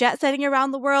like jet setting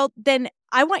around the world, then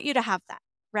I want you to have that,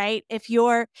 right? If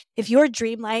your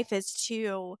dream life is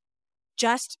to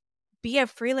just be a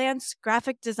freelance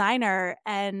graphic designer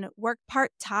and work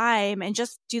part-time and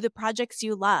just do the projects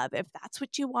you love, if that's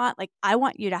what you want, like I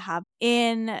want you to have.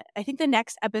 In, I think, the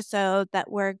next episode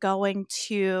that we're going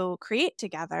to create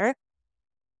together,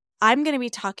 I'm going to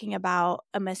be talking about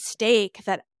a mistake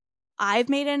that I've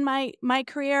made in my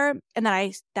career and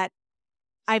that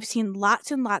I've seen lots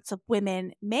and lots of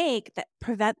women make that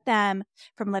prevent them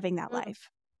from living that life.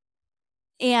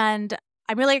 And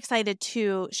I'm really excited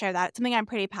to share that. It's something I'm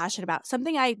pretty passionate about.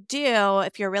 Something I do,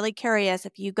 if you're really curious,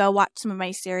 if you go watch some of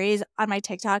my series on my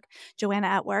TikTok, Joanna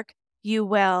at Work, you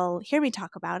will hear me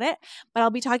talk about it. But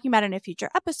I'll be talking about it in a future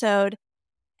episode.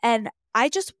 And I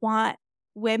just want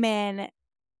women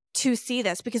to see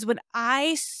this, because when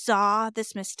I saw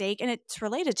this mistake, and it's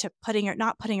related to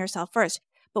not putting yourself first,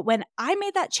 but when I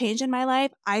made that change in my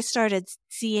life, I started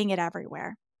seeing it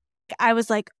everywhere. I was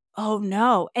like, oh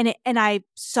no. And I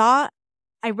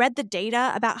read the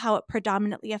data about how it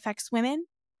predominantly affects women,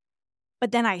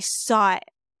 but then I saw it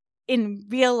in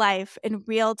real life, in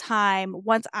real time,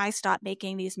 once I stopped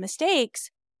making these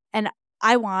mistakes. And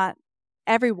I want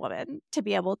every woman to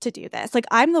be able to do this. Like,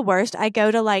 I'm the worst. I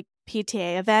go to like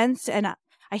PTA events and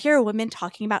I hear a woman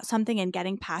talking about something and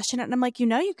getting passionate. And I'm like,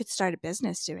 you could start a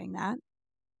business doing that.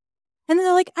 And then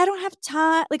they're like, I don't have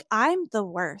time. Like, I'm the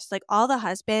worst. Like, all the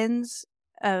husbands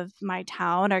of my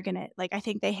town are going to, like, I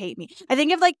think they hate me. I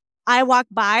think if like I walk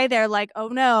by, they're like, oh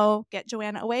no, get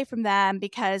Joanna away from them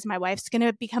because my wife's going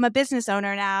to become a business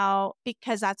owner now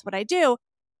because that's what I do.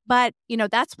 But,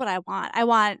 that's what I want. I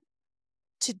want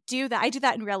to do that. I do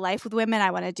that in real life with women.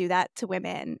 I want to do that to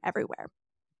women everywhere.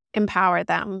 Empower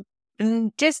them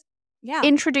and just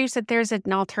introduce that there's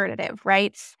an alternative,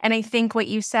 right? And I think what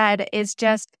you said is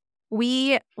just,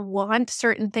 we want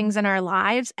certain things in our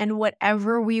lives, and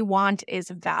whatever we want is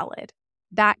valid.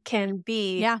 That can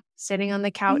be sitting on the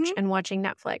couch and watching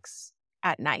Netflix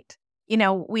at night.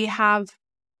 We have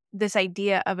this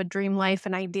idea of a dream life,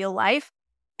 an ideal life,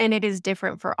 and it is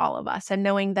different for all of us. And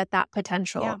knowing that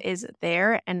potential is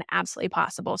there and absolutely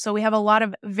possible. So we have a lot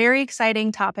of very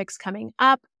exciting topics coming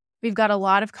up. We've got a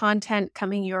lot of content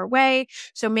coming your way.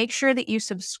 So make sure that you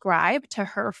subscribe to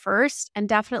Her First and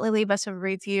definitely leave us a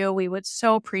review. We would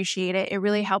so appreciate it. It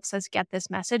really helps us get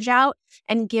this message out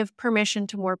and give permission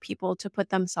to more people to put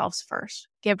themselves first.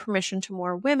 Give permission to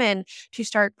more women to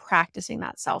start practicing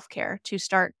that self-care, to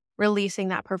start releasing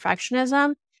that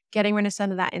perfectionism, getting rid of some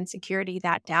of that insecurity,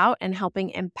 that doubt, and helping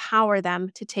empower them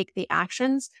to take the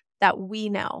actions that we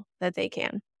know that they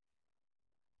can.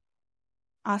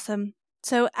 Awesome.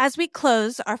 So as we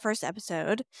close our first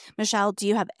episode, Michelle, do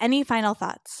you have any final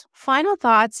thoughts? Final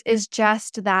thoughts is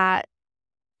just that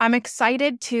I'm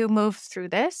excited to move through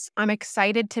this. I'm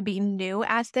excited to be new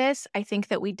at this. I think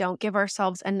that we don't give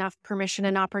ourselves enough permission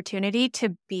and opportunity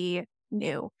to be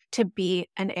new, to be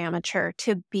an amateur,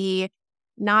 to be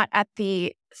not at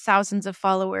the thousands of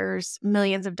followers,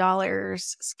 millions of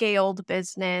dollars, scaled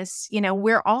business.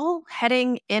 We're all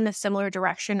heading in a similar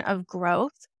direction of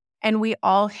growth. And we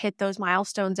all hit those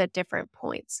milestones at different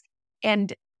points.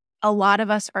 And a lot of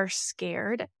us are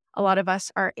scared. A lot of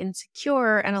us are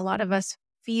insecure. And a lot of us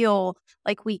feel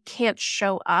like we can't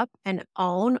show up and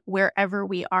own wherever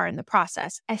we are in the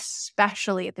process,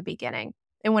 especially at the beginning.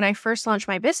 And when I first launched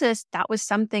my business, that was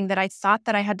something that I thought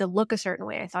that I had to look a certain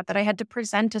way. I thought that I had to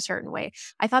present a certain way.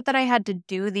 I thought that I had to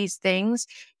do these things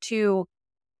to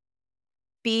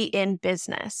be in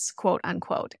business, quote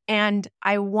unquote. And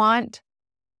I want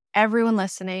everyone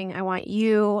listening, I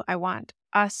want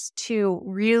us to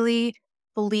really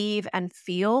believe and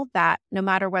feel that no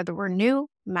matter whether we're new,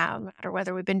 no matter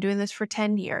whether we've been doing this for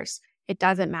 10 years, it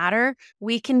doesn't matter.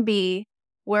 We can be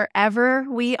wherever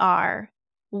we are,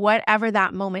 whatever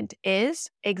that moment is,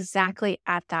 exactly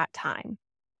at that time.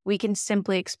 We can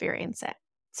simply experience it.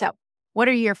 So, what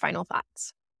are your final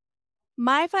thoughts?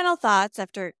 My final thoughts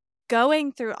after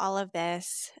going through all of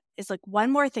this is like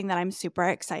one more thing that I'm super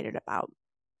excited about.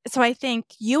 So I think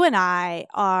you and I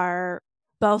are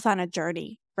both on a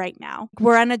journey right now.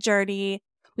 We're on a journey.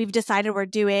 We've decided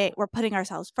we're putting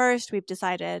ourselves first. We've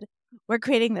decided we're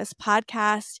creating this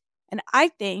podcast. And I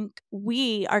think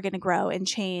we are going to grow and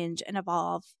change and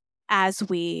evolve as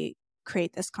we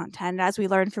create this content, as we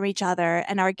learn from each other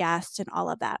and our guests and all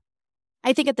of that.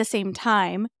 I think at the same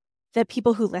time, the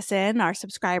people who listen, our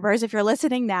subscribers, if you're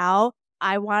listening now,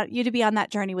 I want you to be on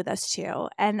that journey with us too.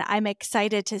 And I'm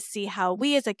excited to see how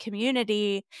we as a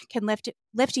community can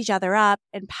lift each other up,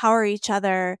 empower each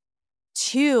other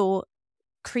to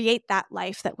create that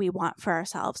life that we want for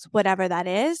ourselves, whatever that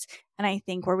is. And I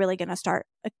think we're really going to start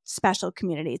a special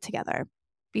community together.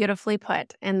 Beautifully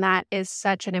put. And that is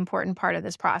such an important part of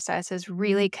this process, is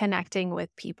really connecting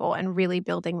with people and really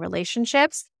building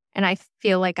relationships. And I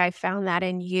feel like I found that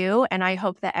in you. And I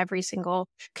hope that every single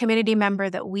community member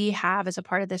that we have as a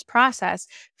part of this process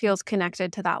feels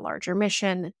connected to that larger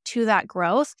mission, to that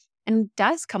growth, and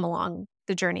does come along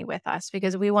the journey with us,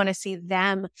 because we want to see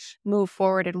them move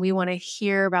forward and we want to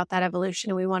hear about that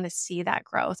evolution and we want to see that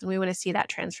growth and we want to see that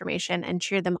transformation and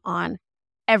cheer them on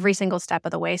every single step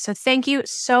of the way. So thank you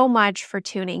so much for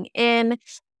tuning in.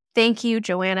 Thank you,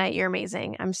 Joanna. You're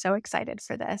amazing. I'm so excited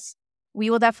for this. We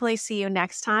will definitely see you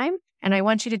next time. And I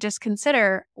want you to just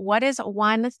consider, what is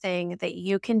one thing that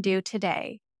you can do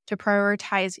today to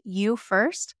prioritize you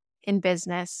first in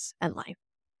business and life?